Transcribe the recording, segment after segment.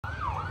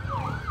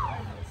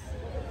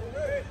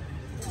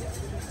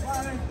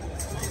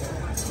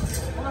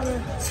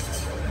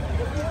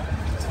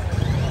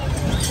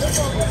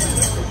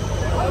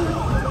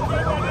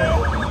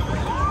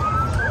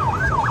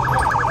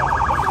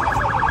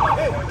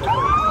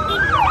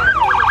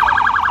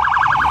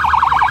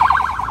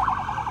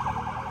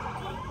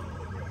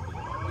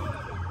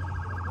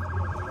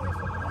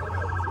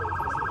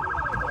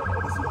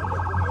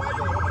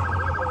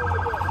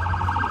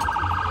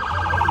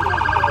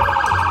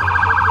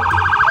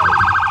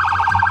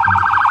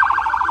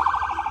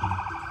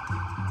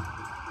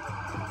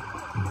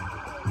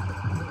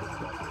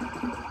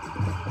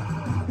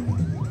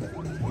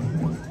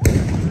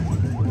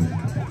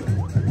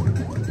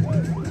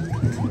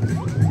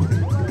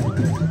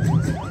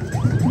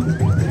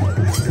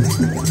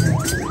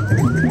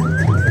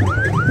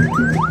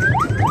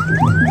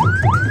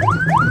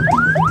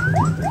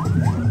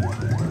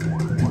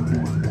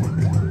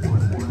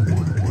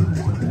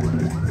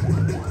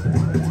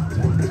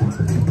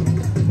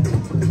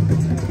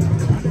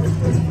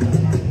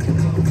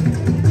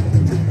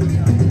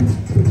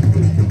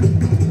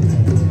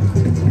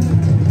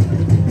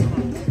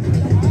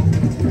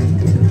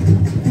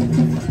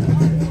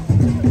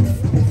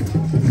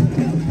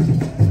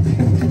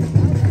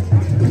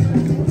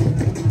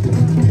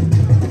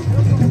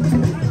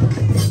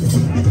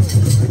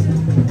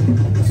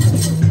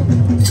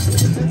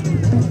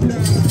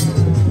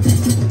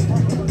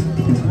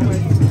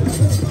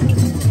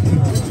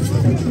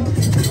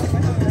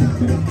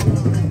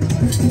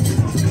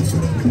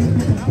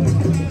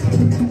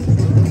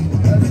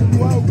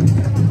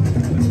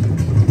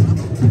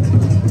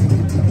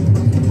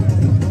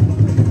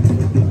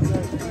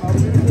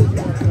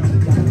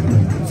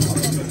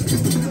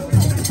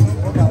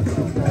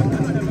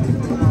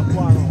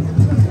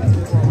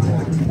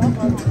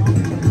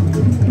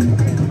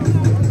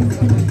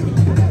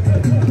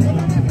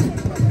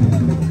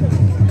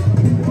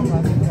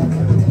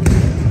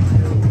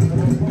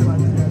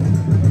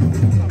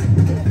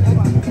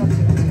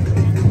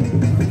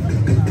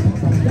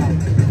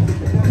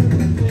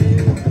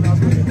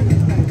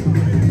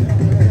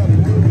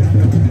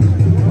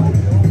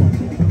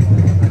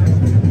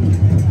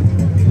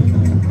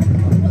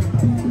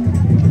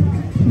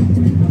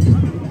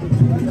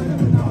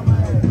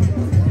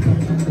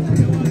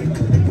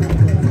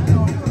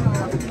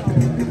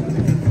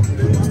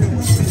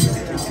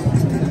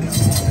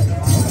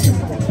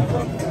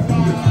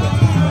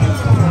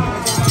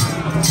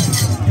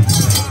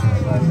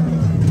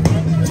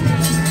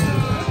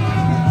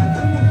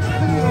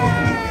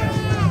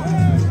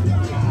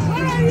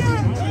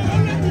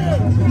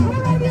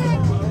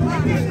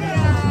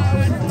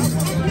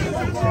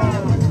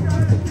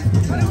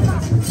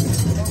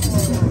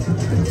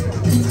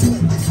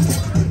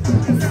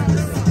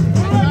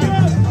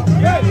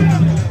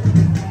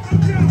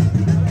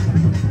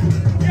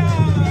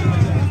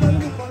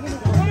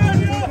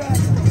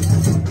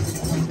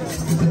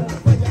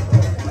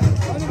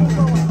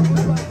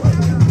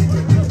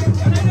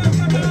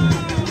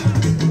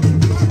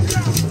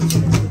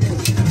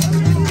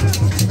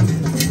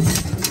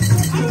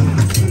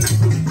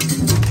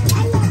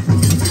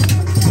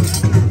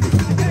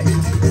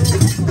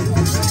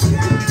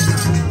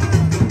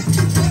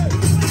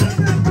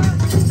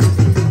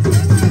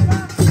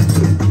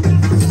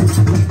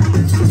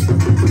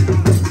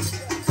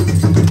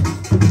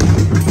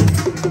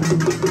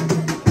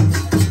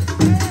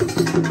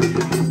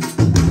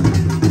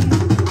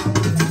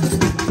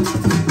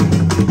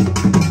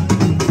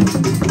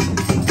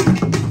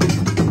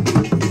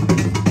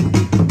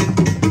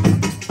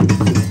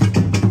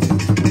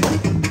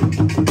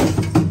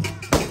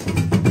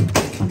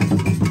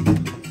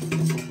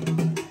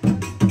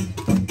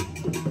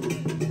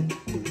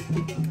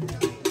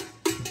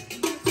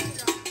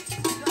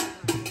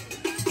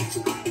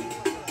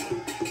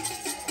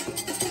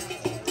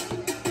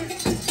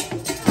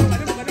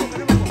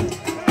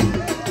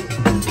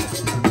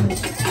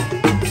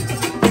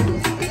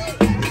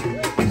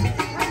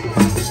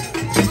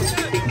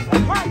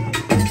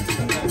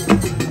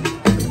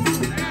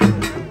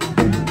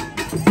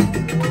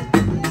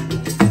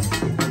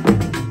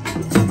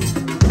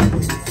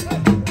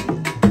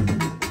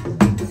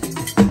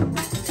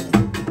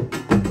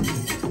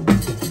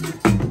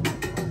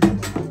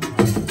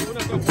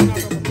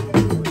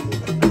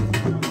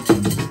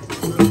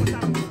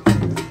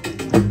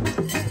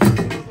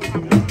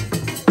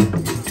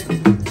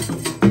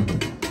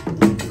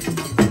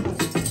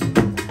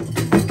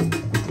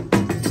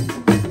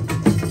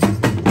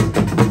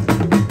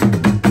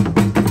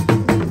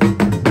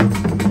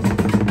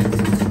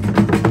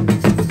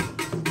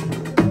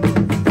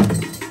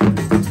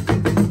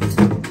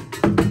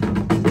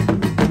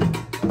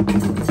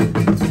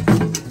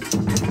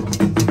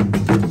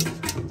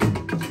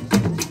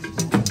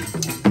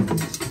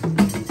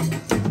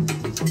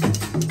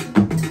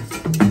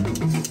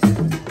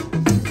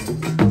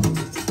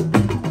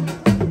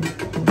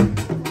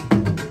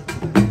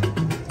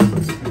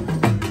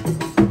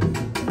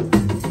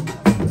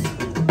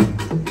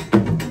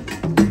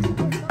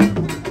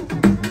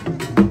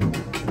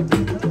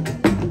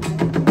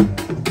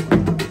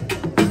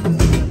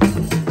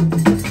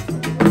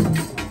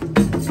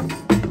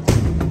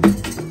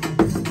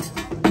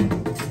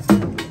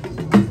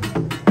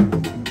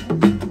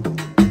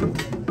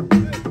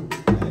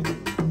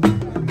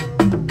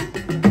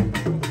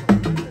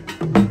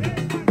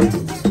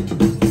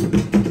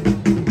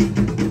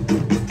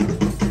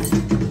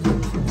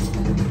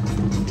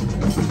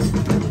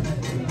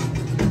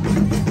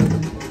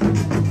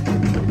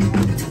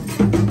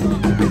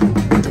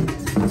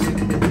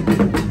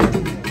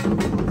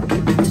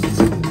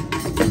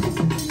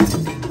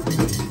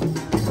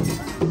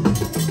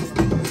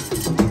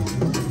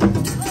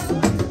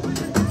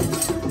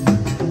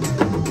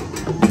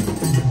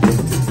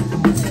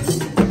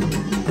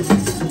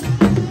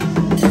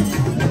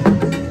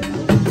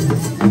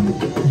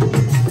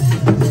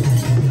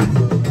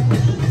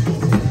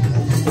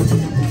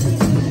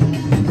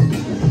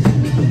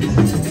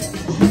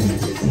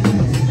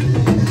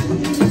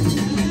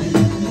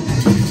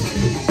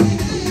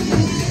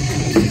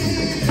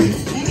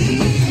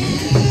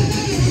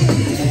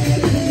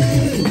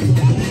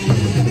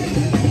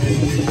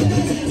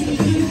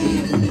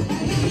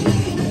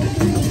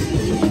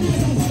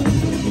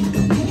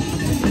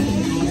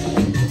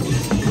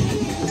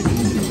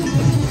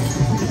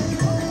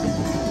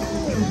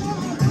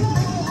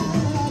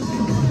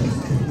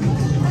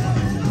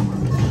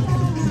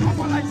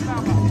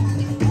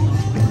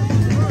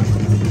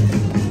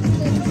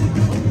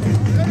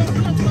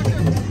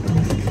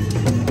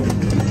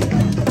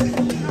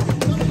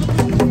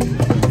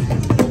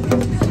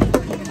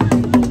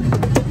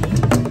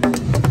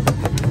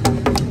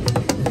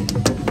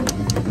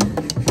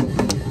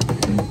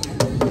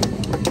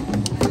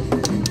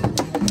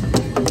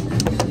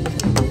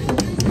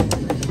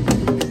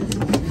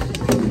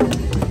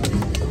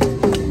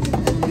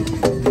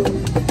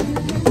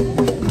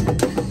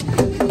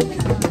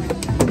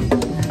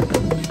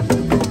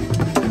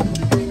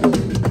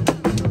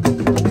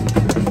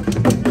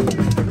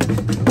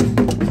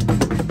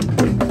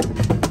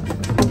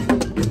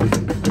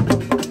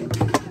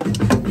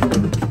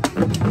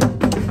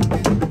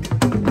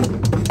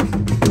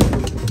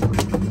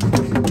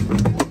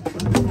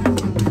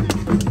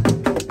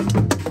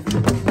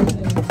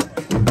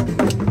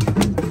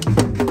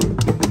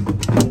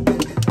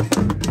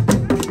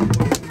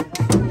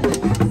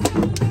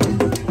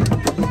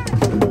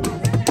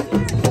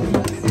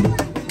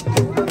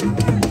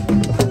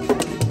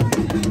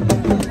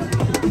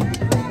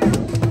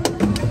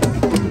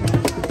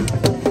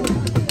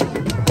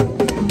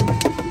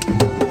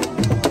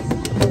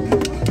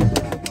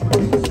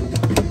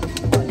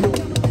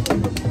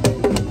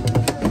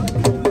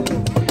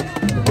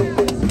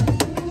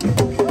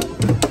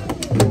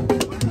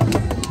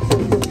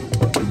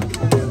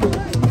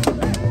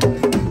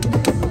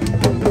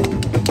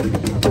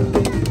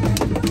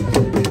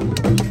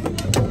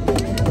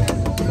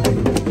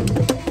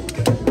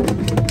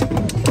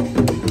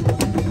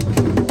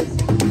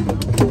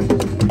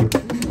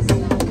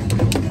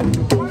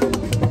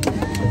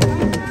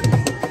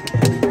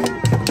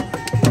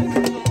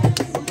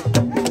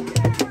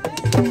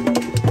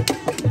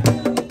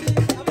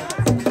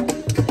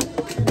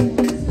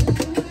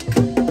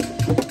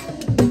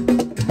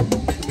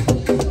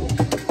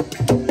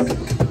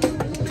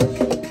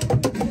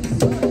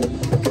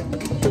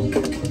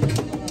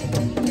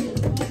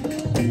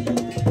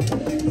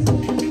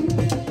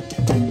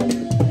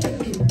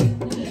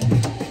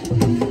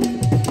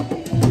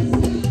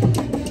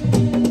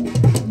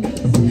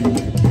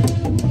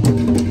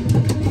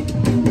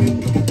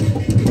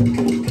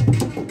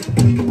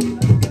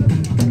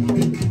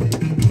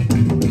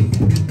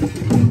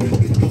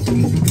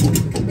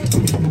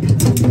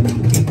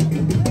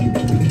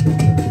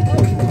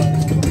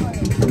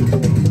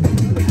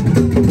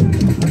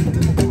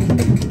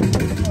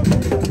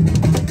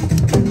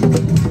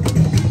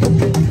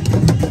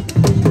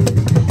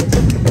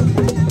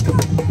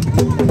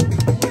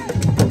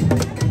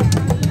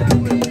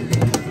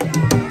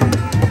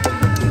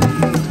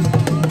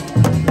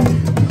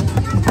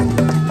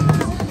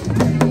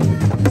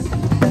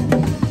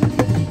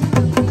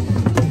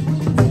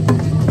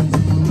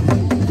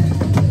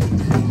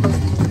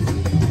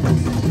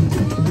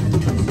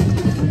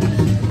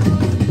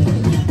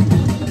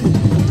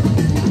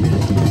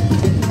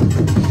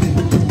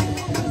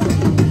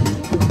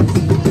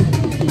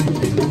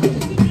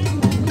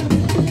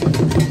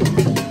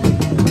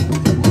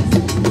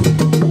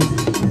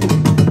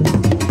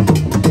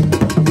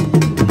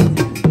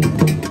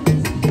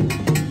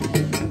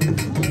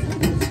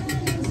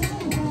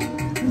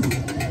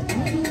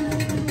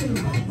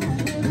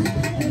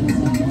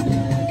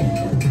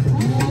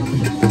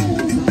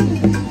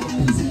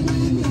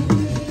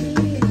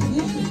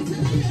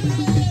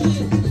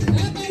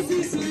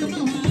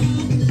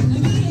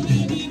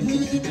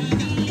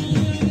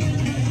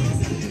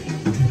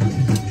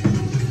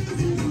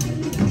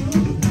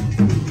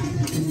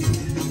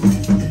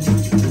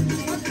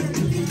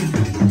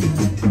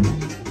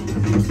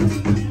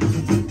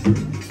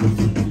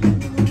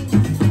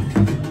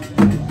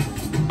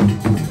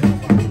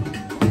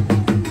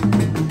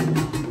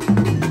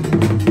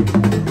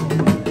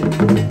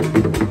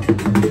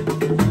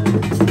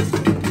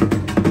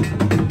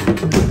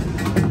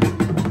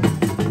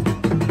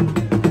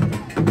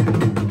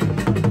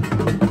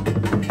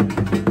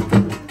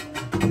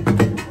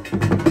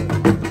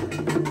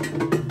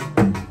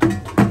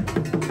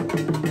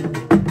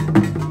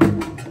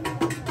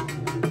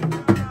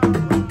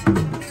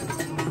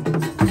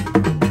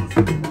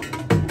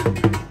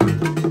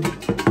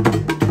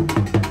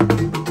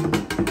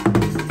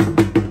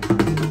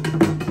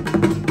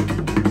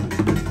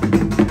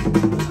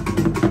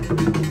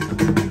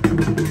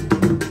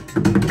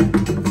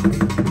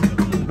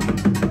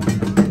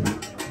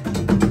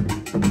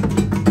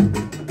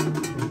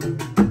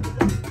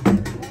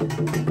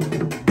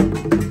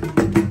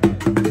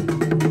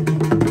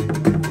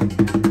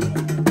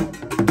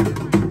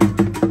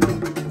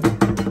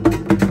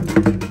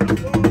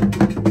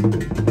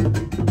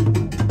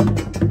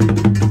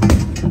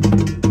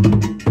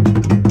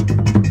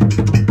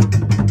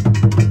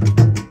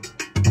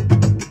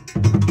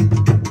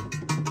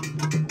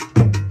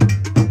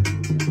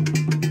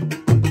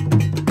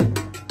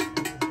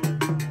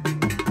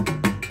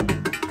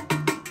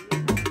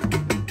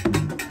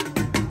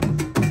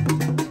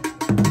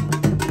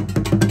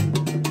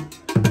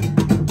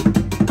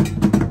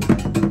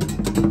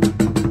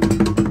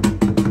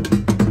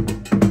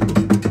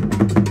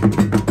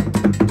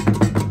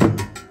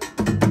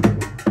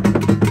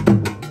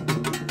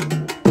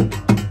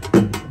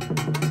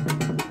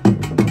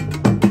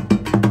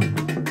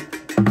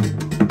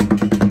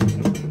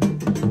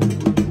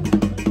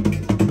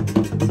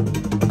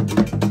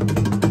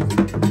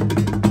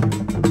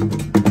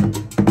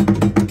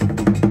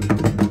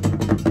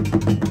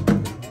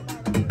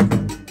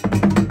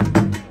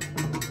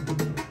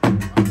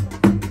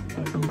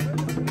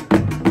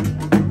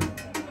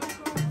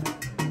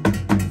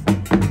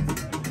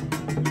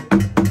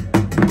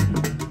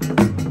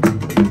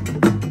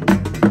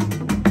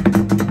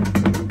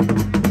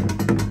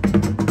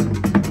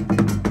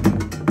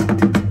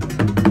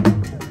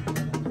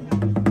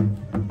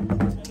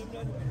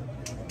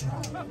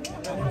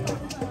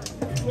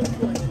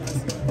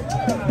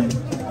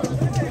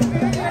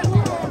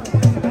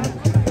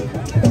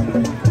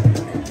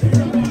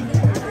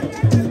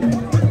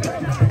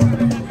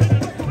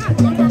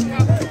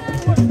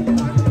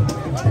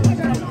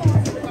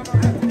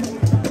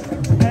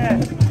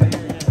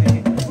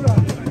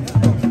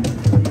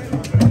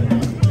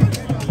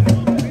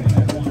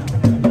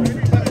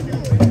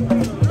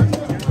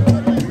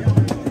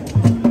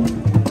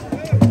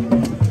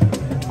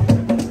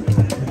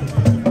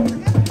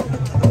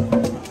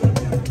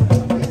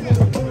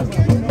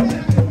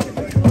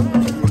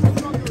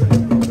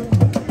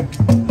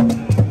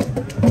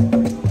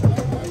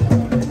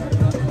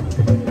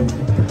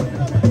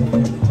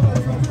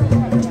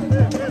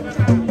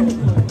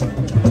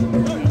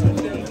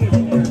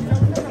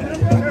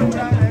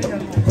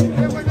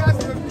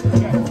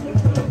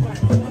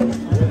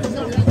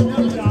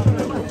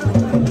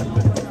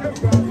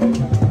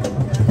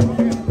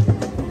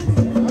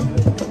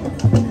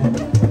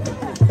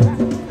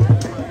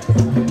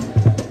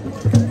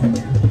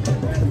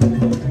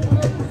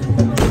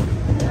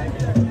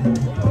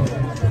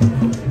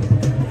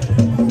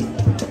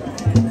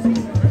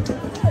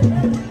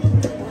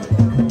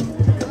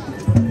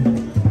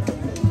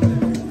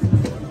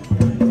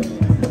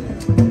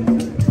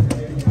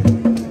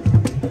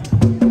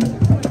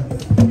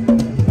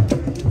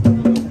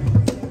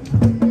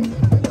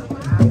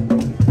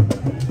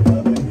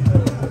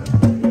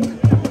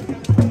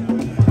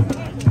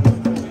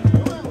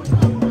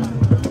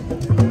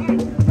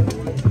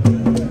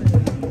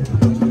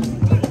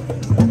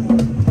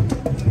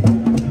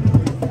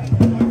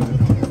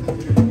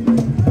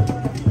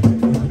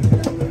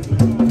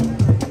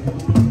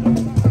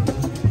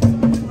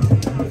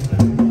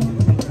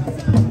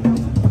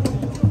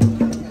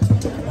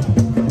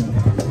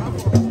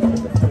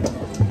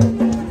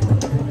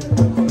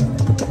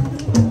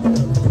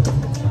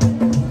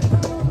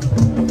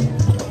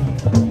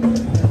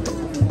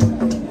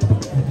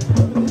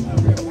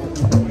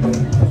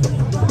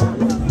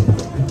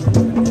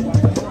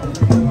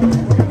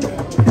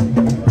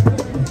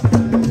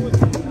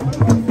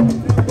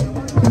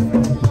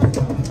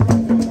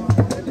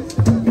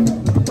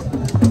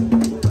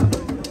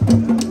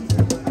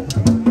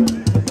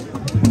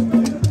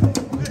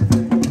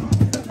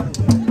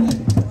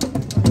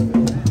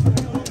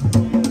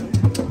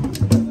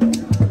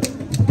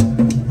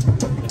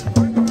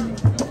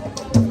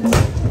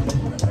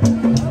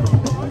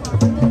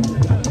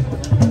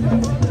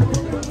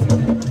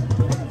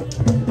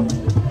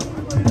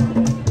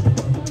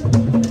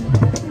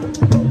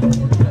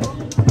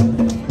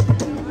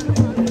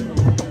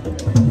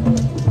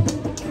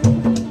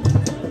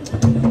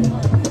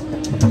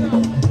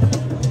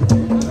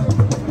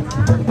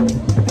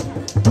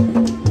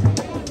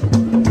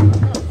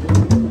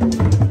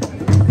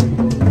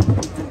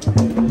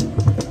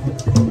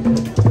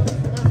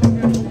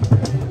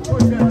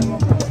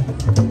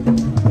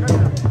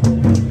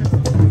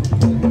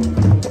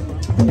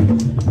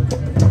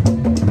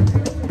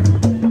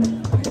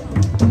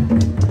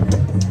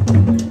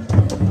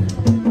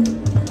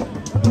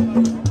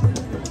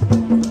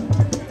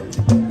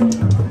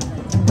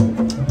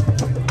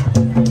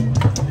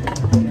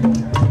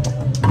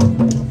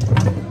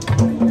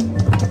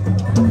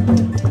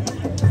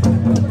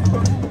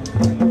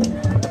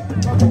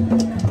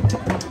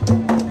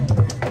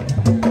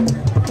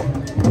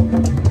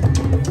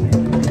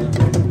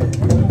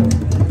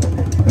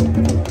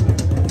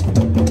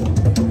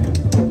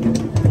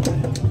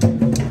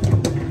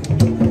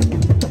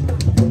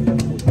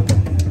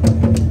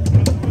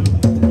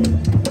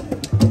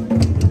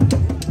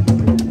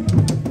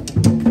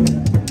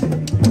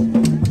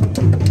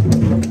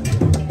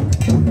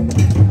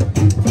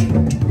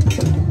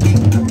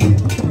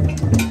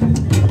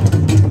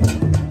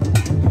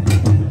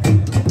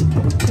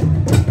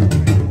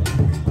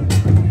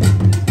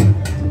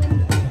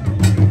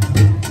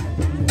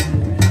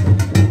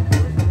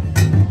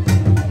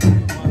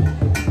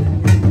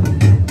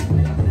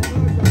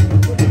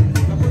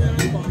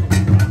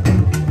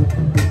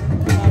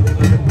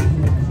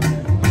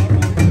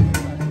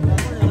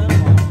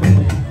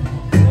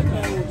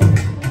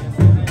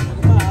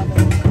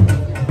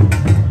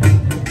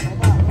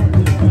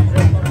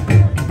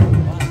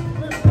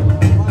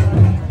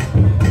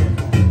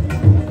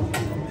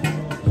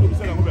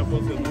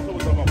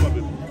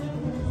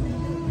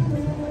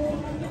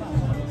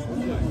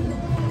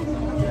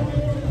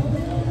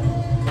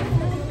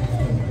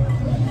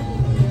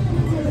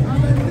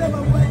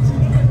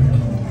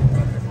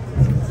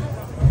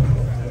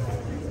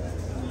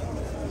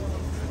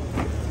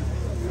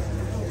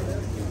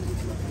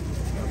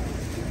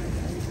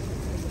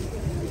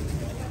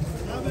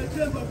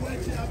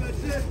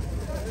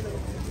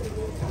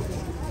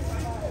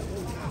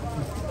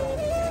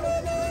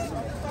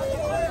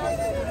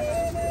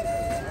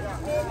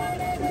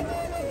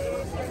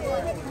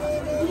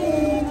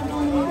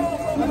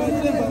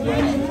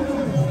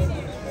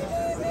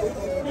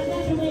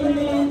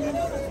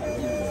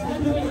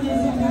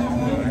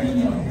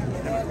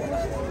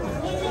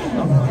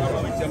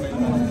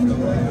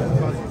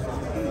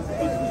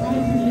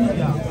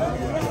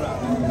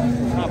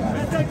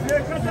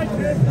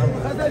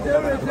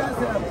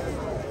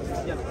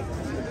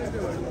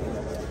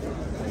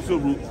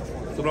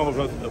So now I'm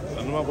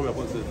going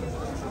to say,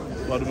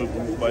 what do we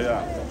buy?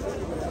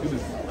 It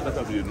is like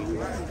a view.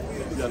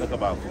 Yeah, like a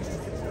bath.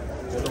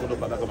 I don't know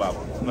like a bath.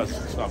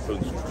 That's not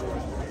friends.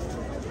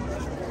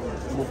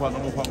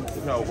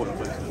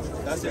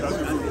 That's it.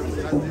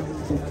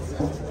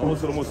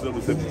 Almost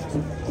the same.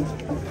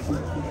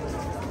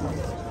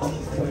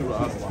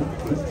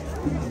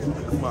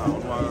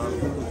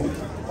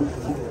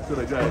 To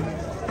the guy.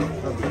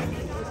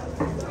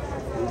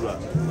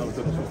 I'm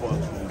so far.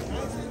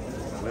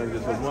 When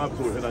there's a more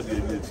to head at the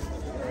edge.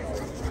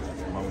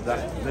 Mom, that,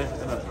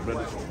 and I'm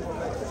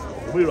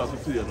we are to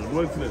see and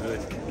one thing they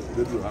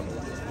do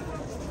handle.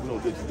 We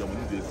don't get to them when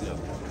they see us.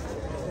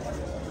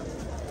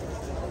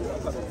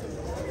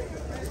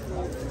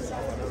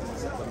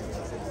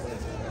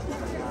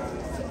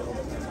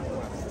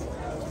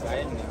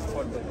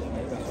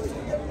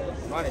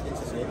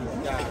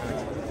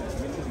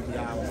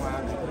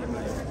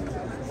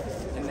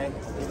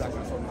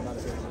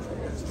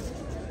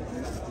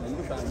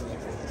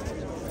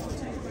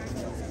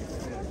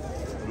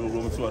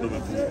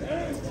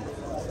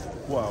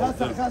 Wow, that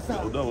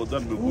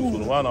be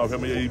good. One of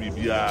them may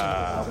be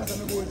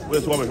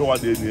where's one of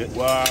what they need?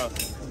 Wow,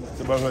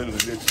 the back of the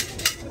next.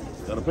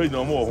 The page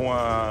no more.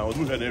 Wow,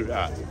 we had every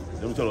art.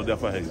 They will tell their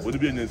fire. Would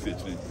be an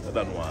institute. I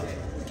don't know.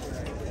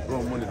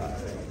 Wrong money.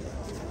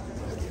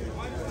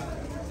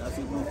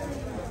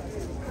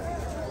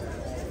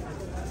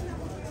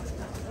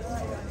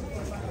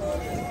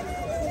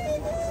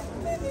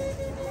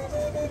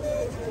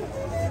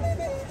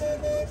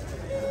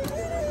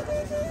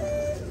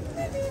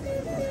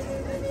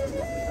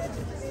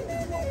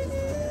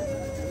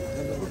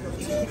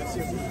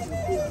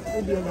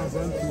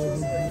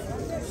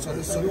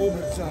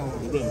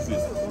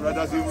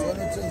 That's it.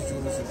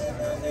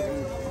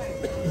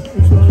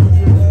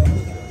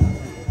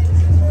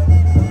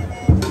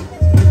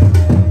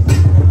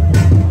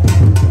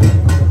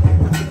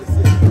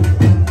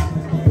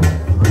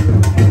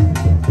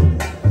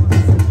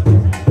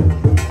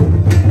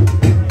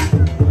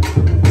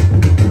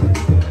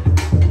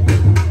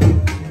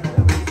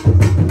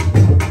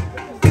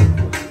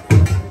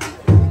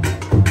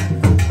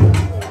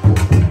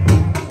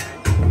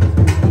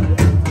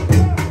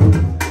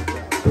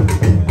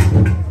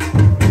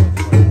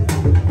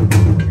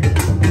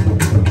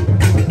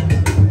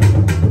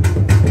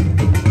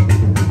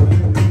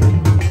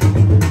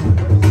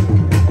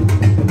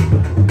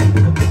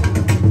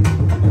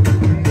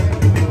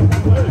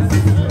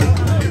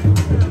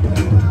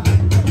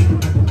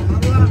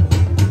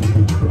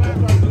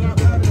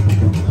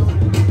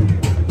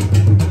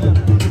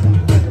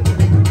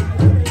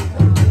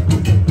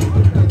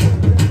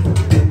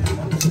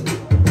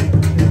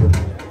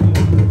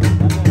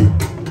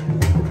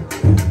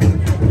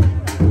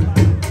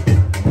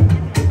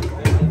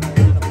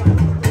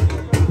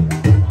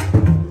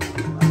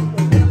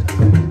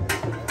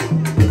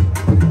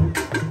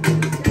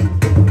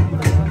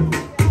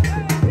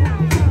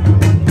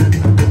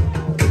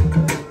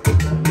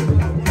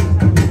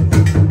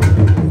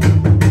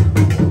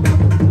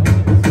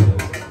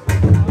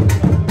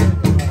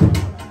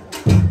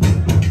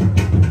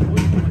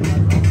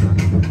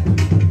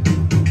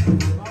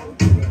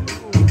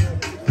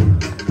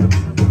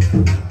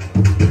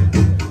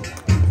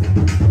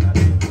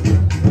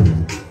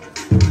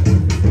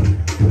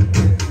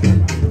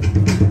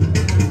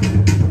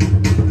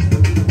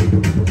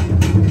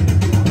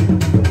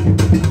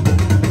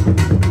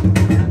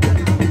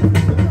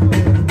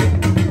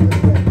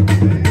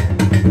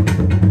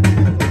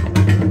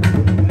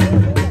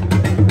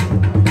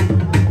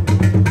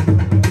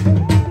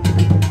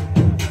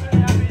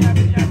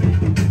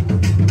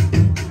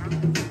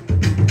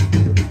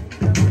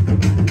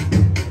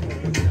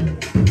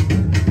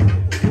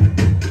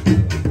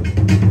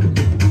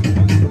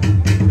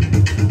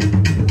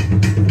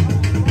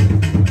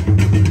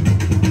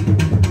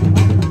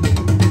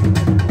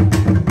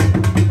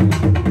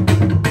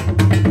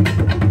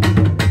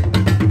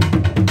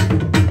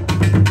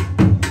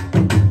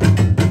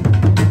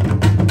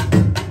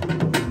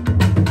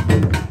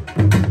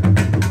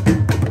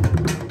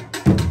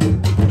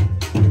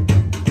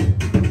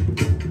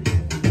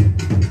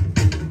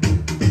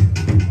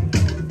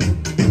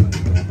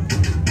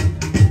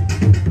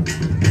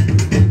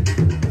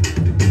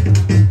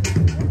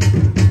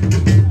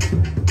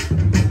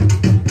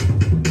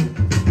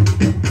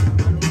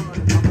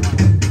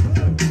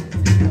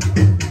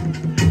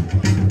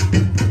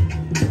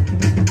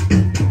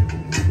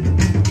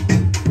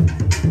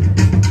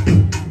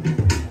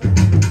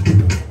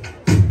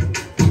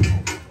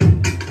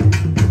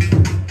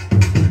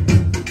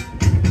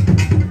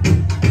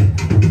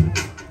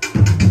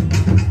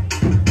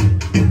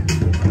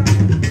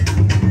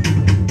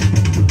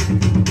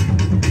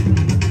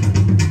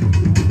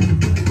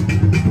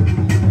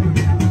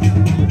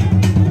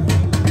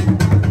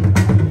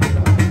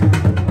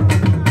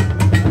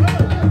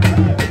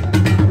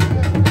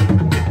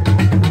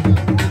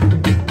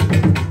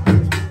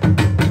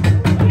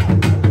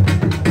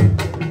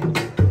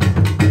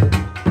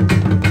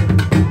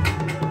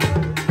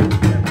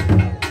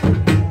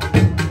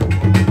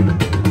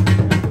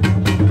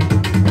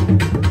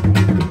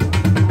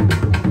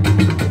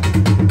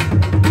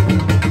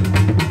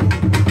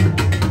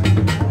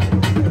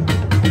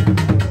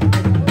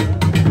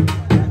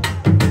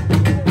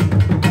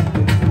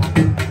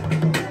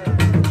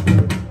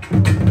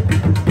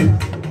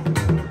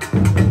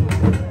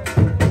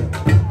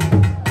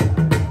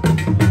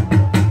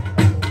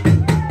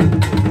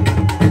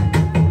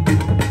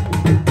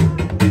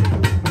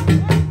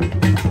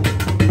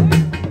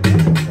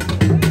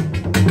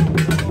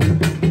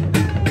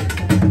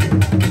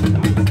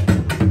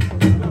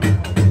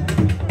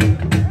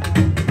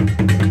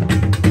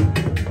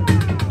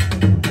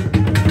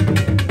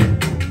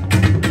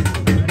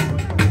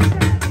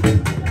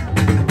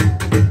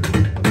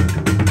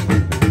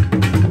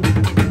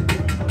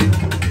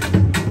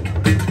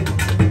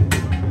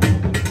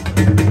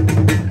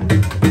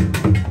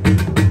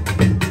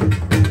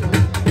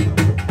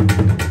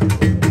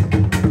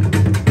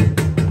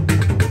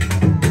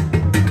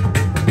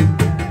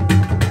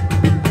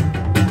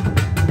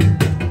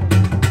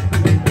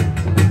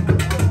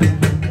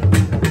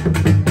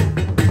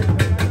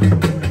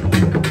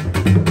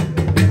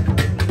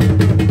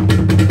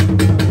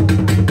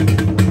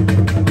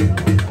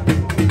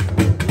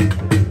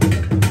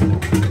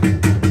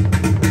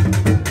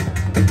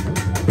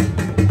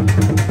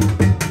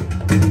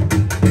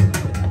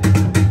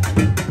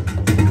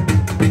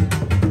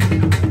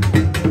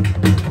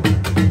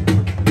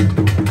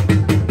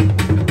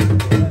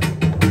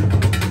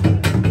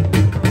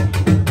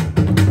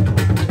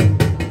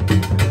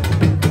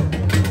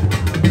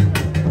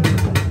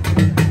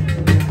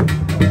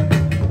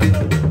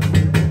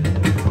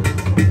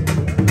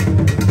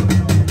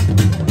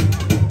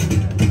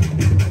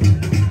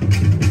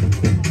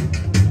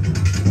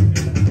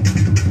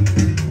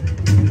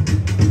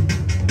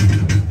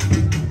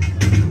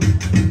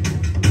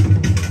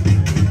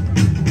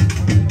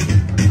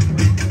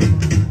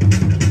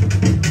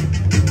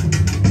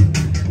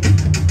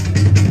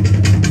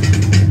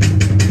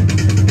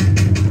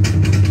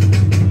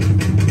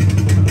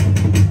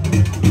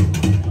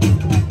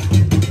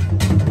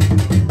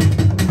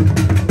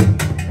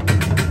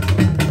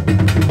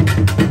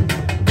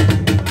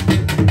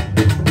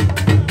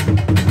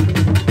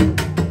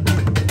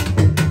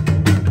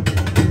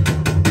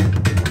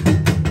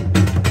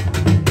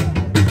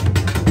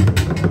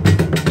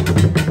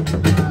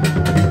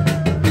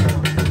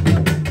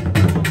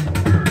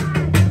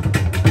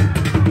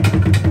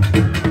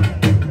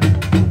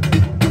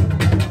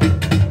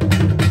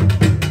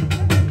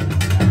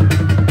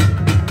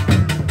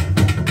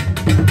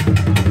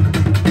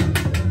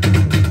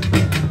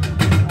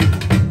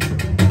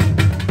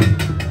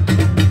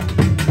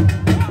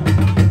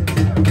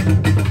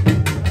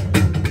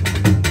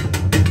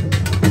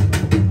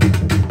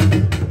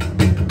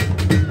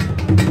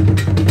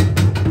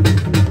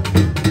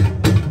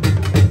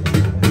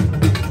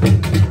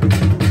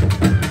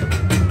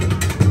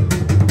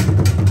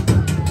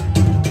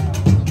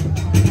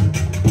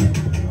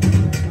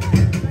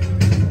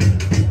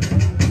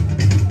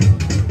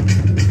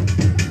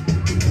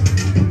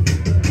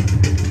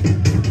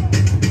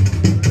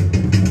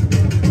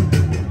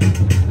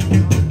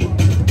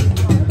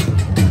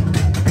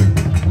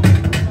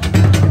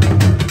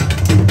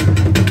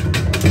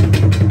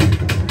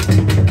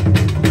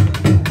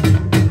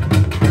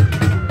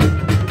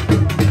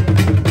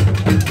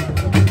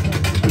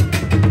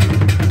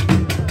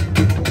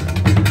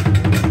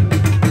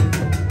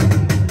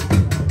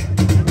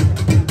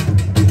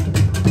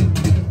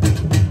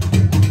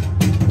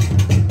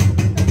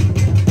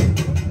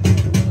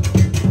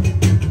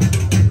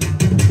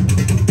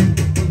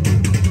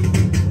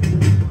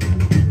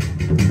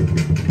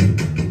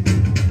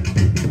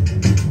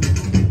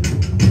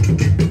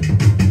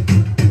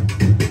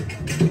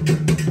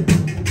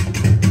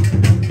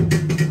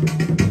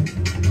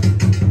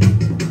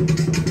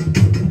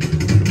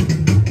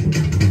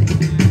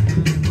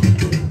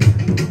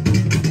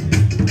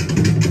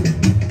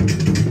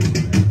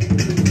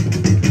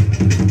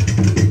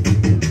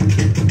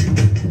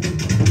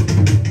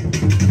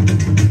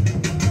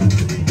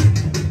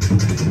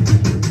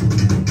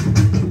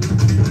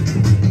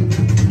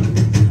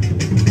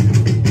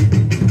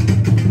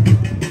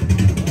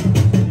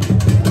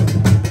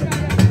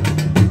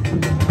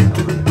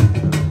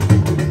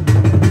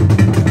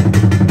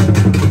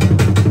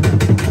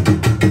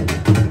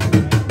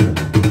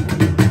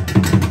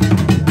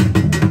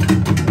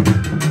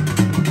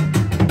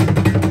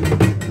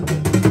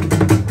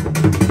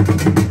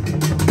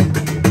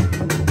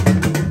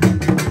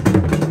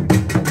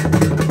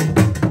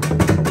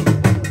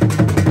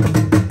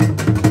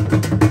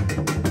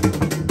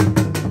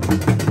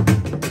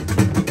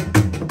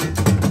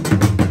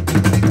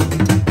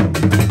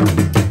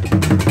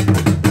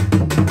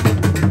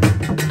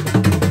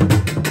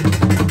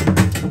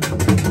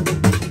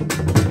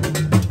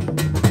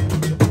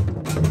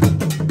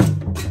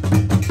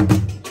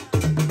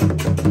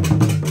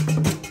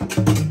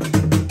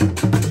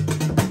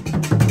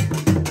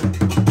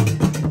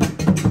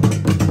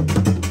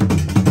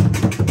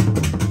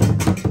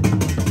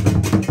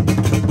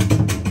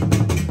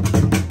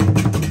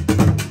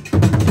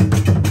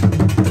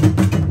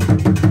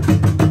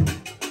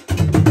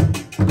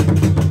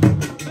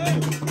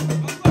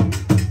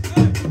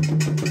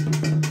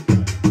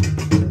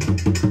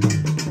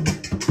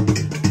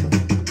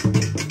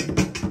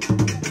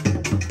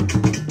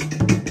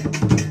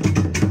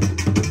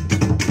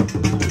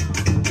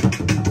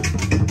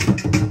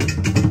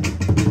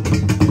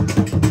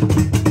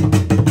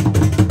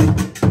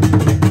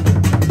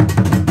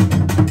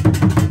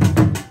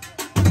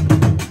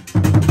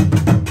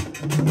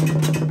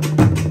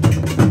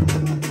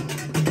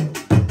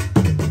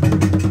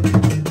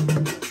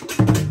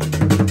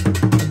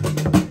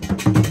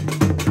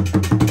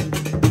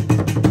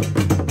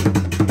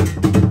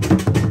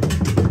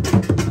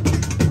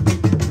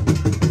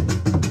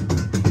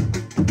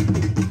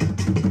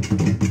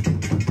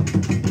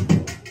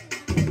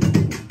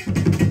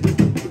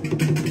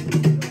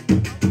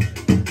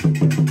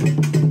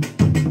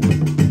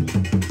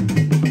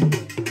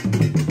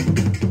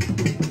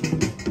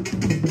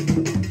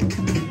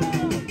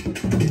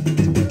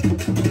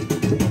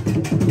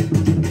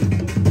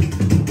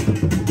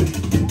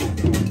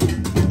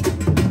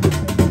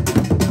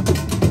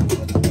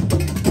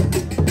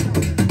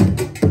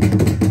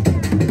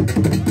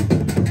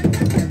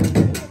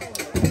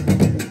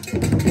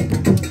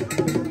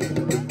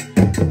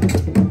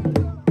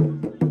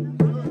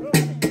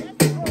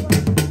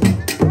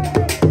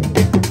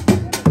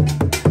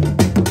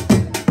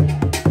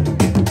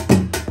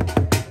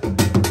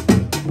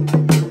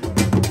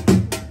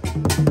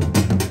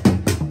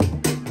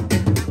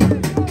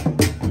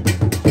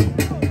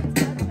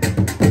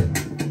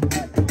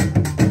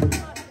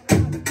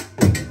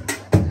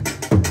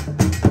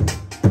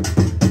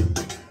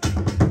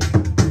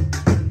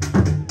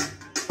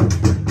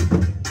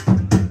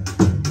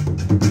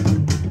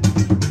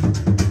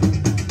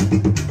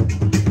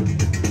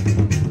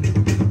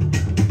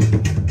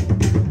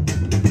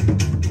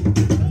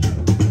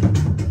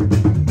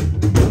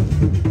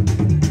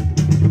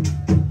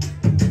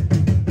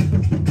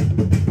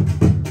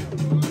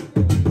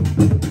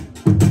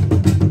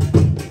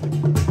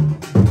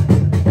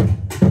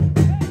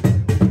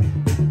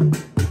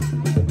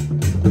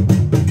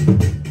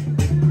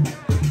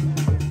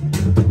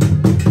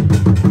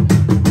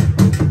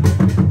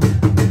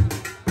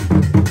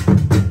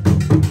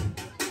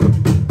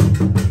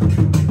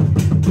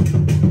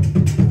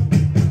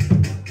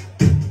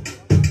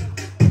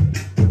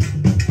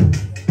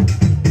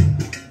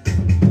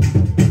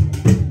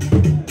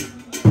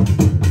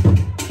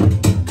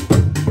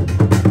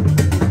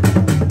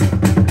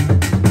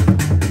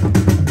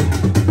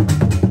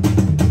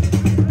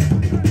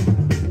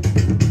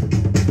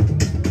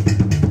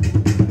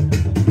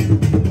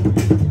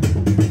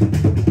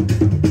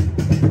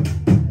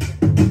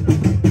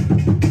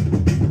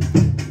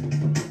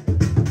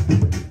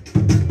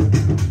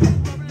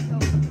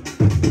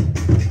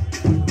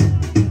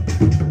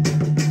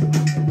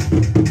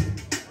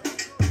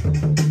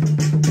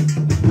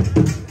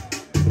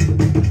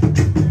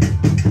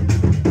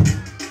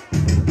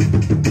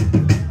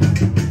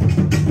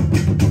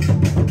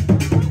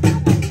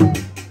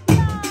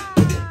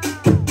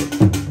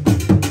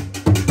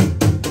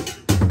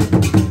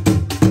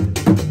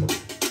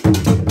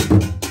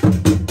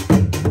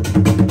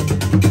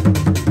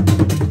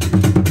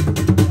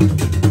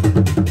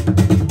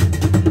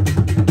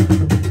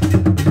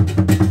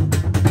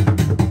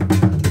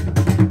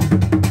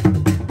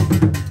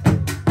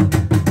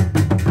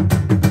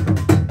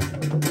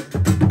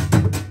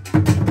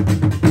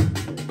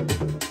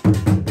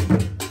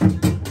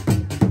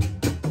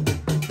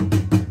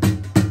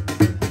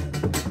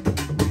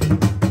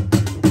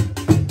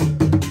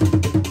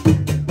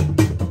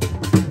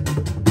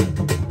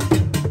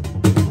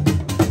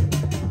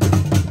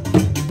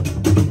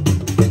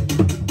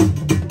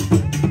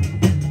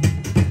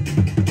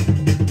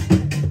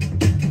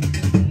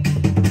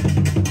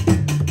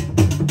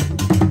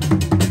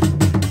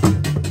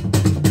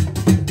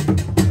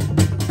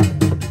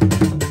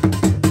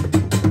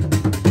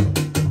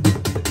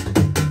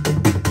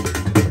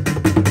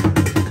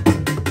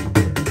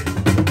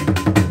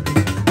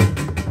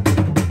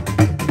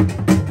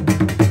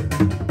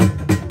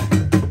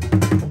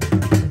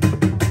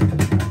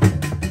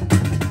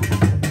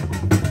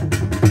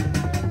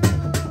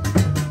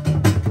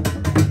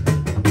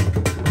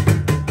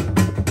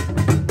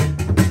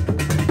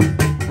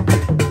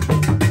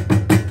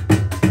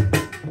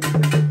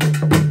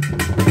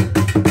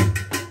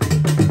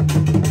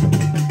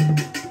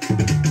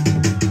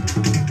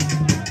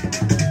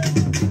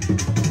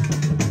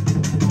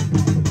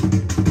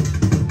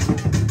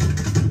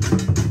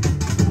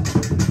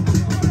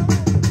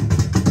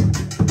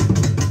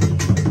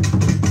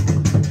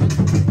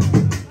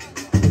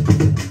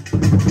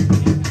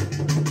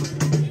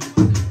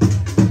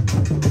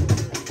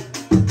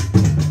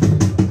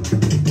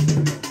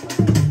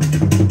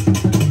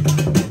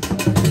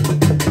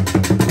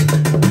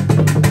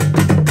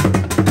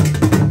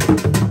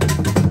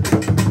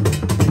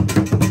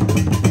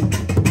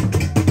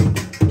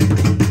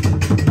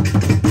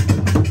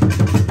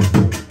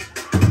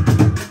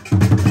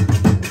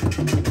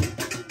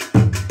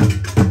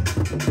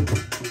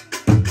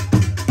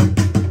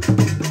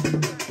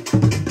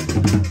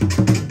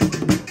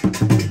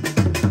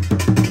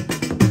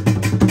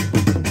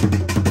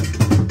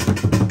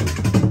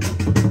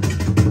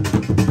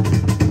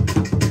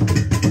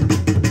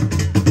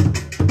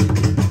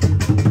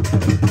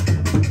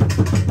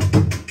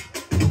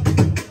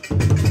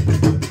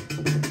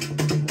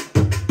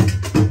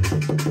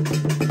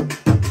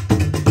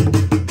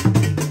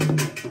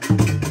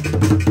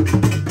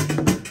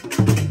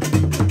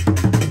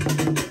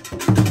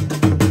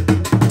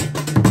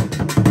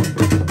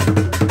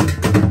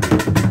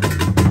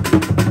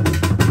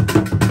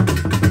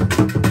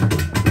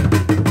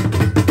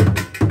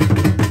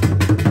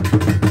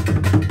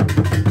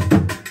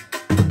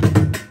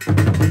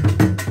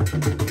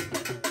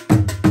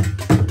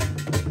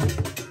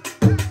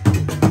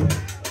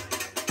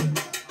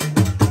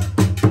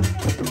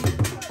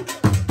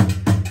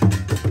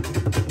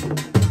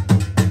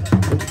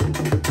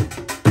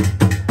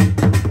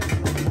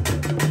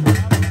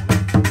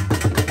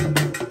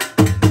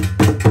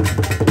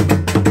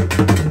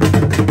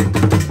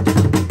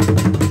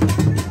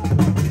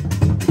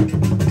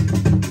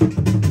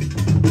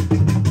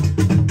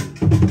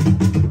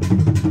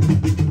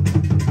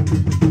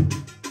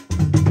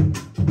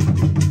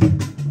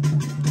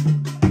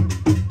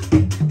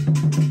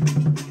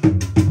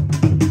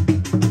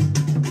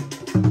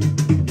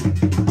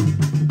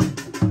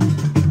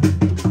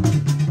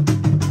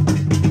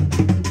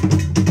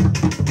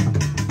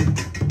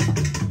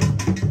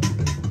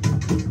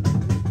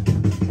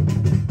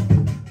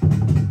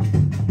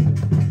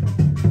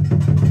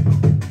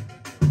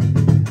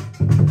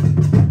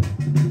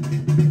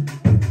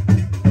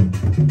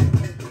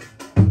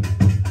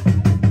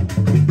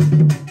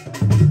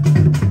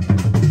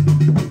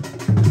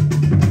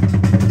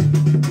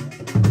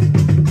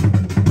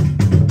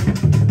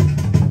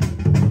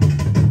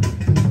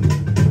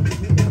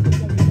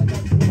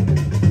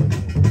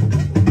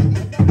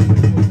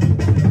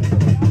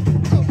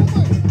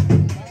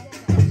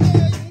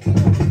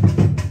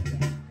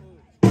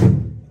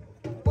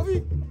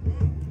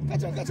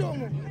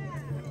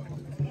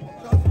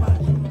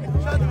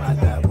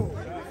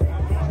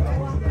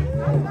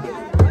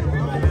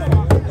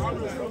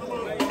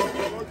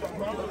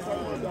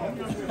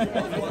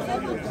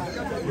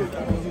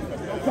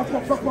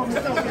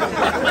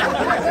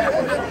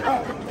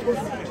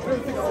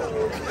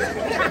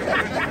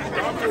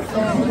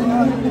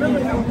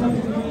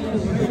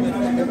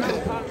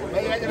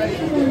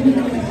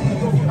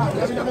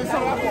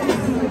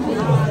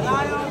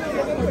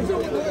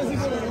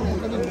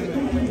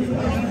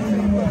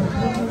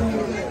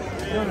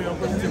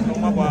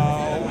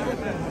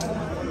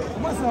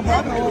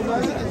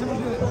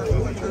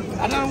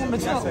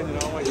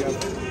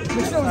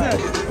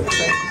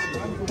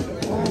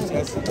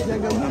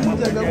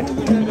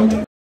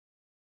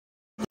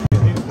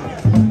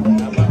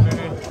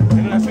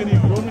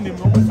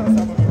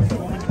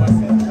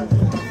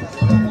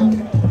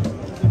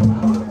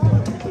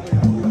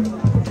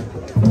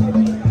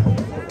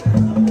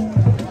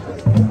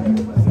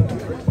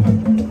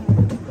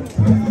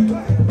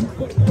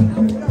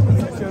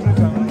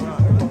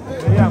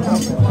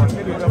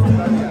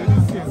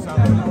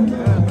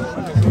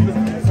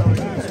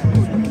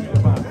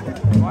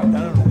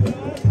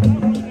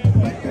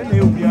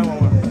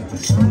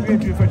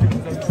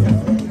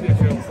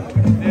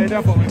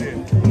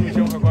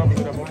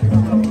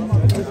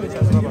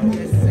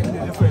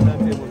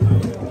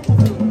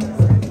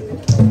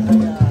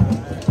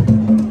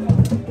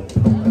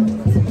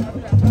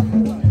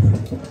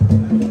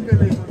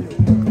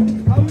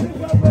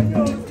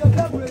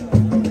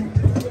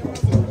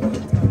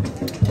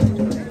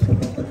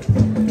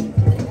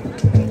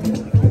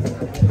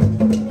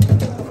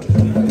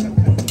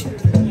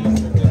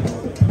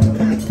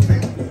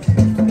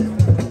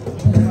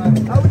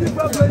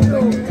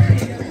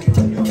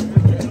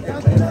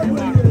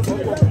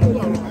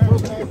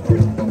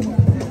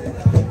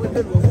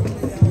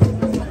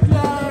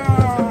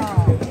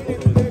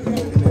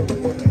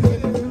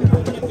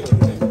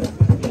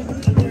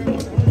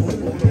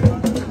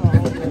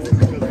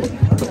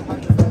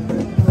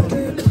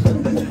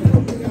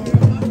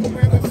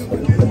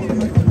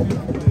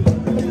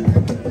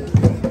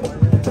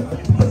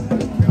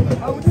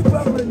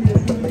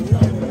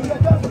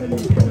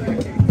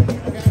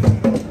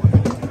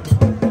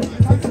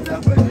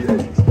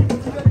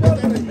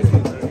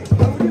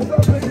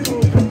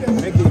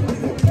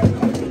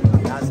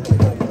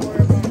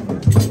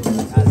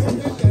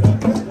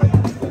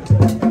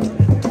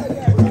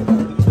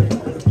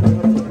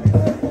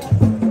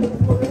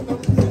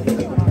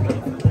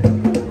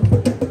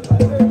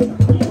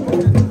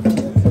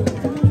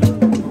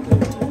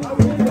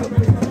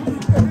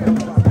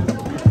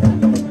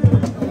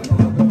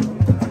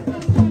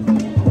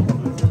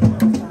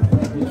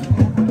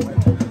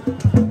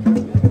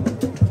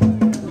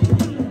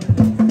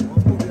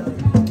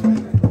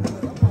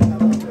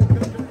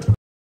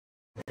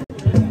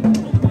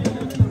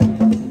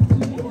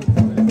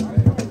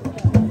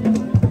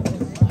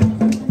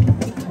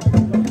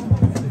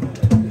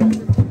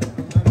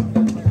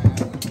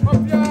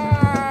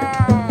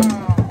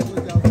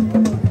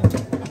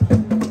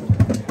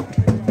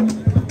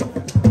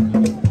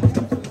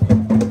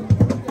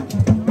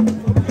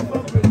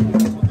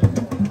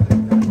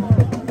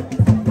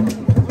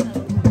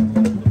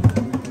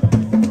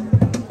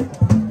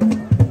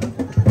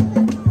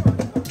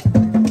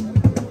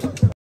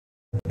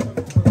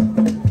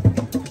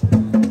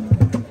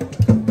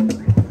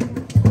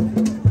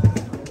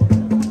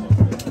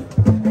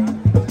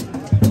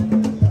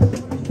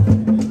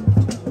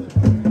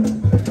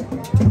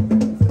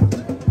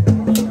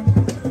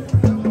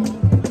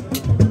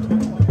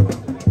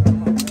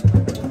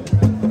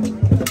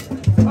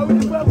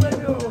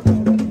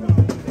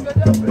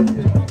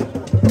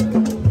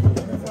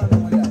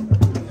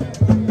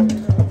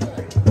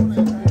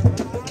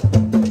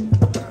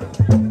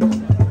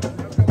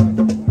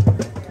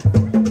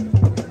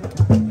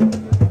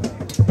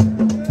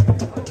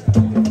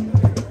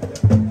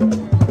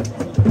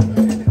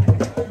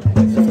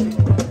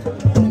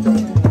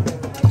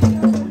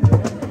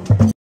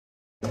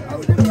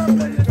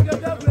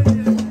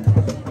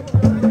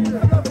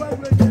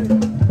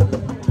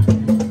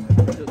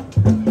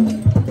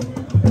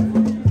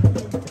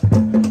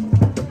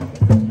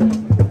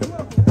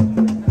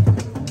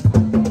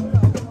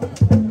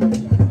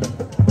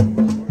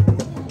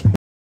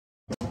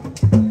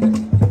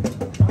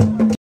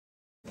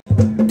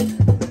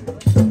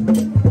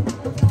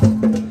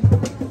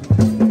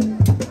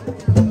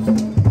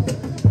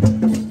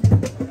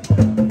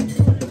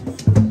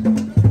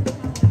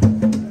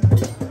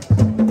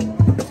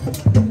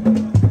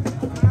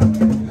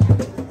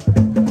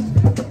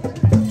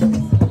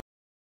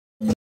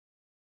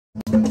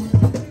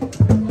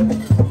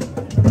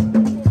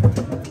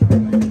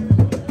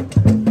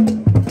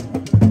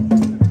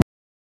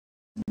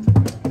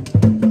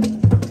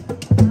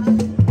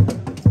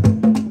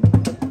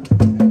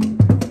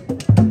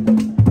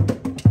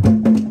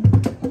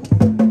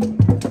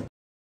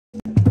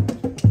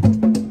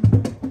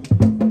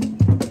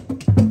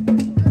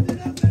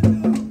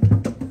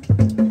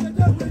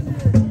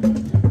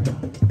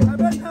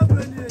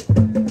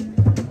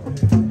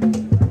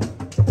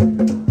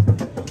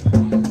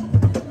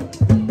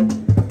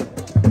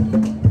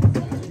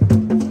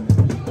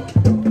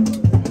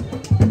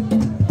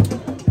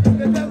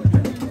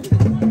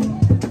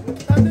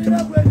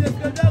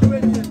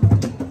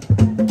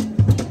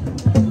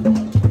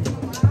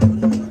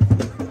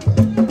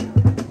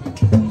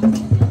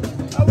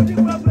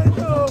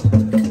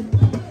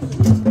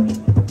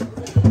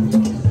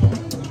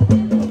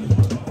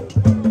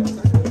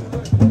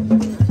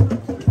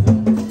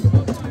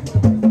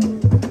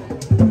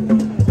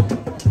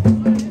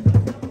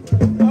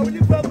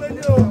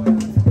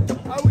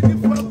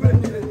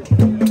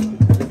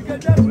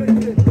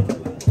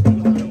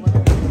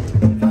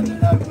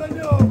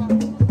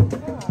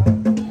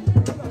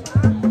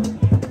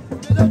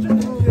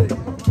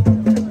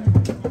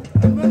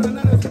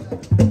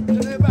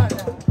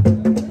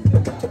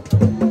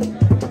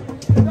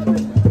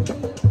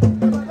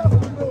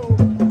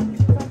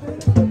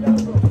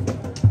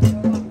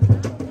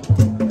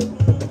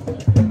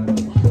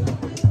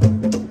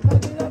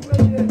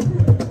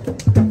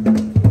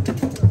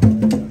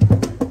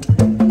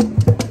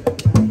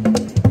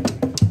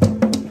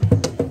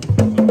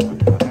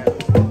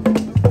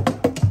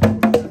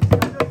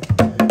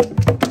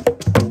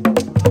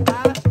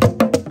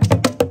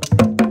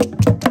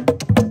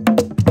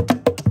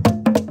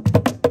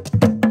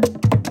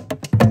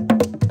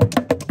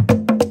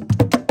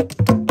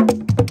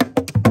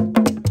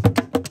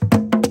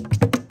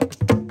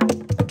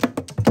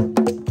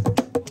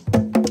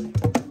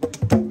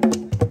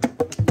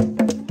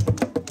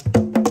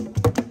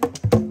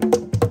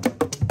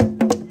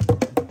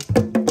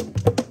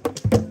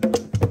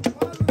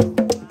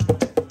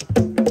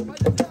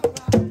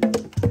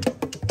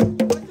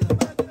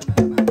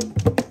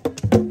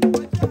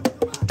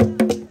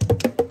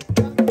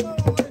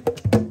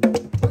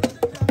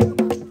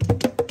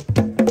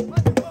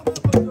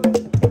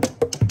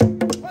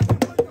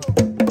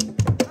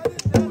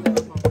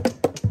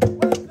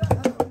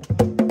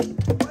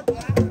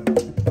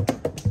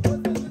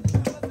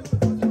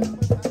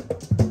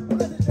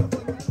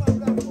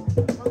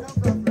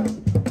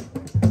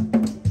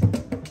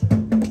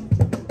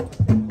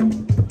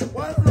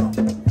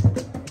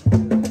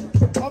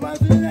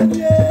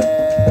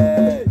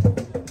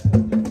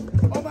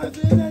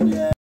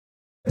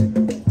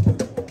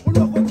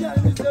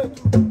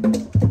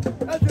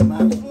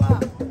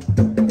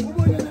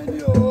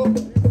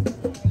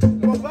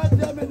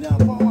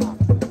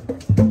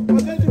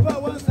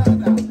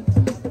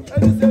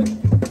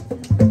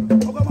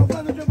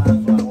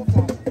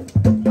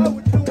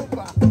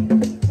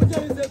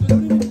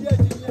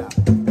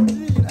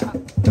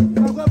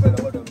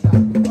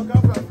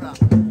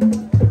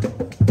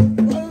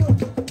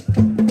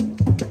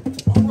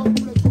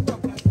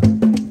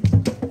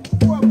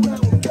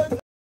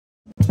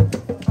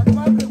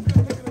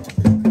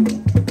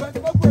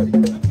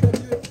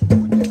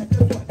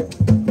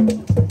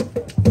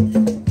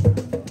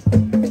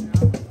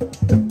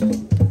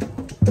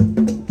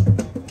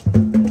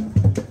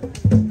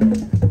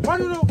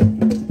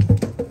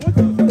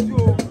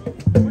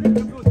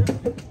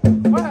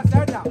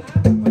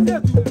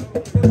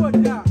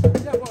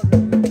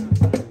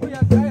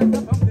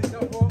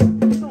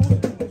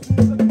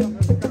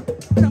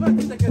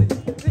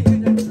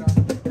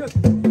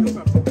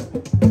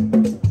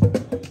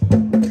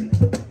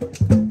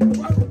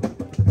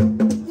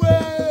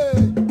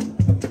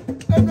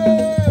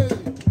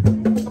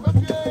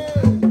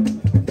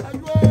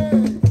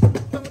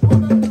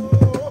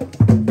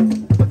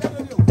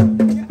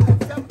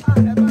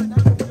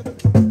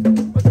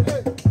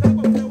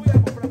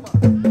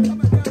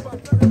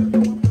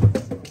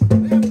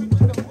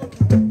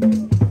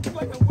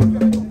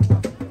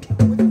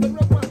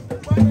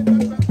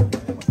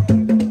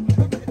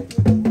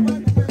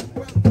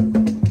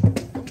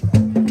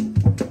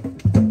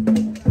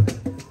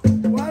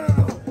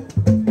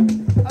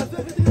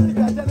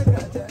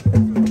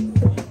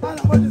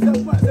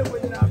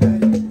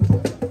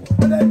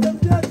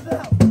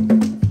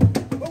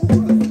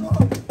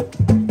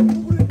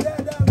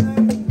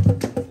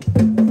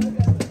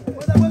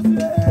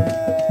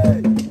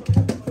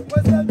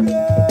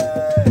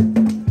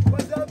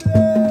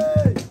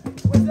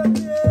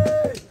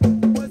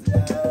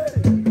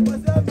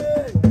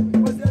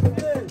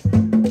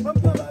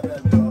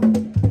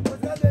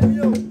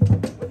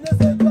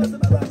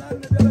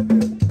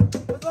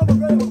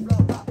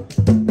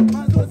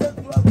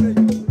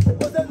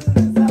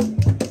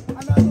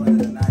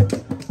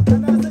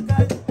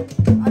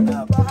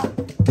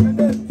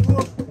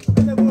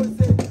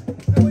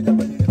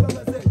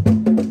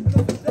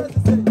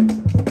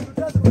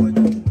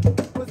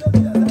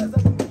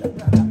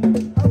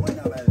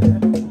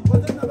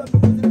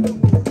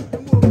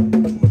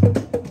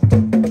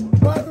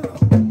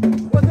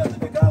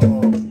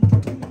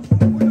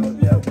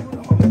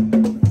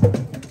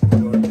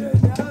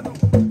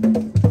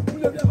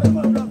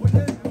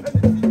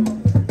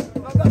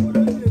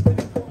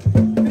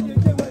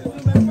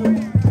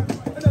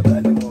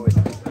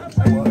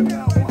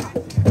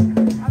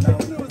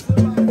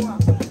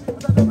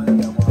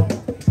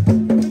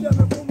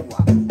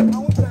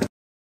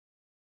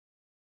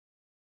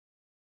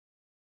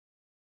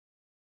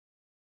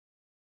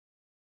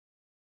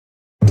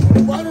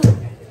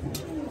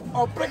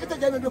 or break it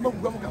again and go.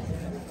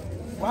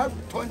 What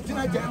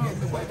 29 January?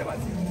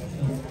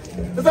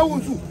 As I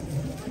want to.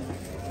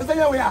 As I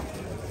know we are.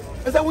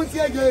 As I want to see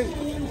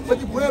again, but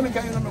the poem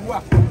can remember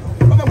what.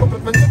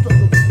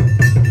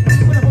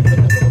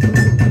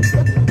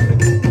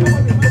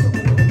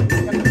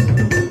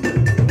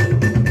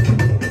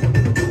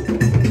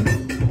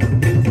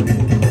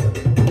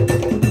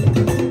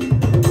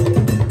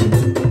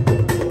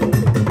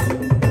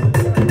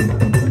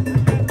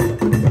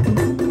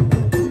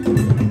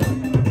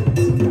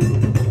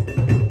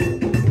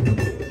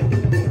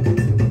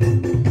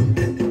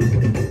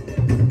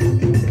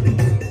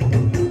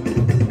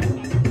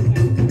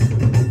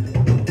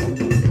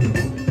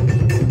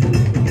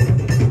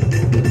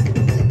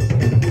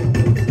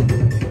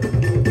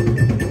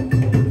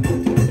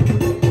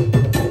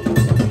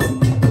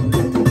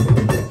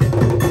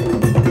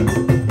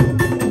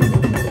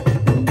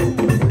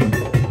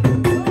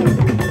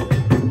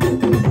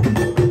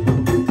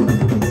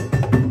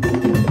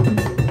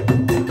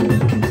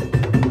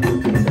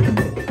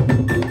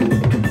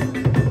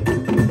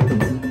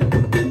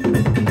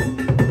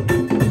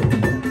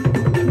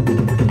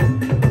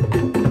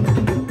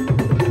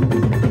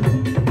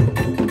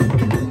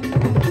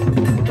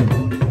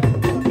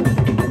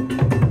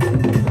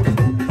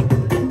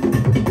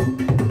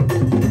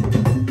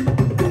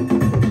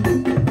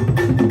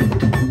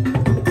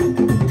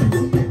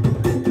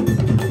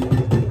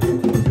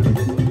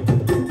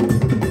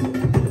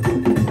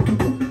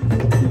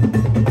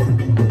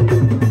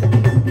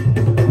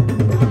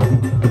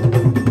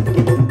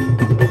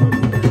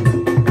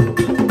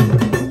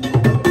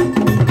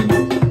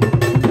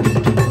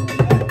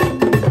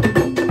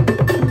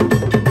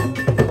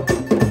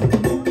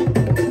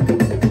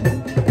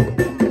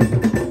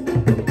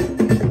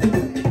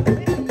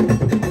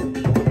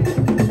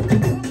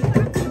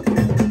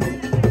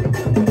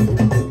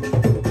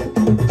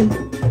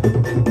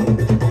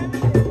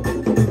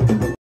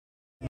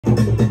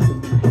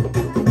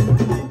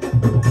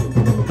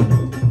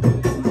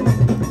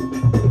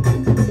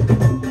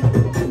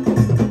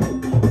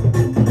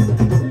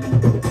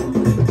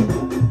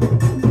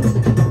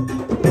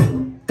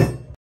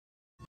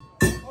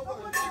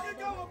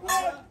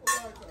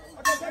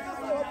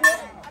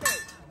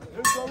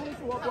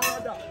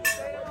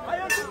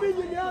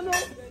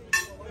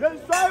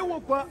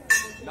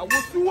 Now we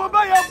see what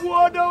by a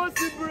border,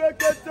 see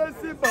break it,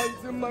 see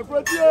bands in my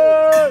brother.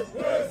 Yeah.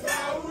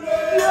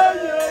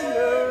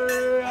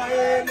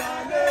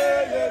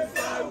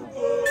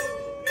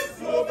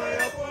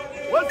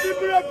 What's the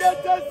break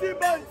it, see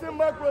bands in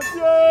my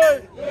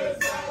brother?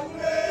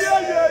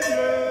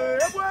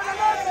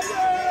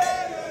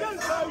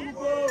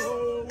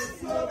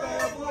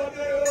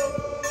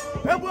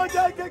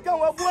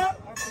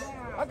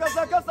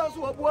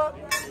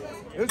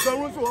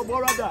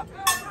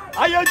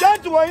 I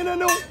don't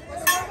know.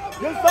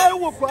 Yes, I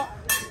will cry.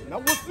 Now,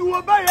 what's the way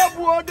I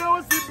bought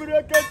those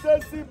secret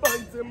see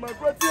bands in my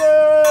brother?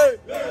 Yes,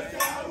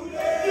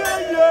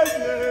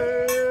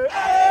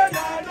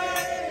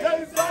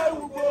 I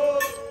will go.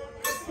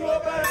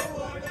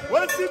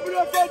 What's the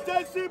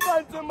secret see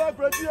bands in my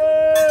brother?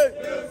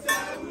 Yes,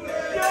 I will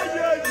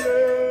go.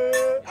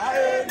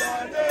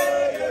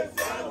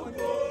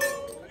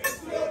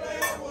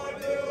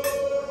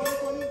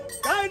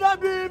 Kind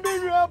of be me,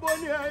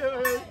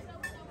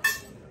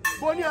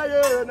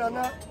 Bonia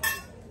Nana,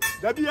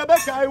 the be a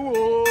becker. I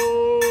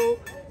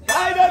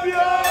love you,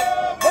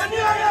 Bonia,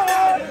 Bonia,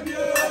 I love you.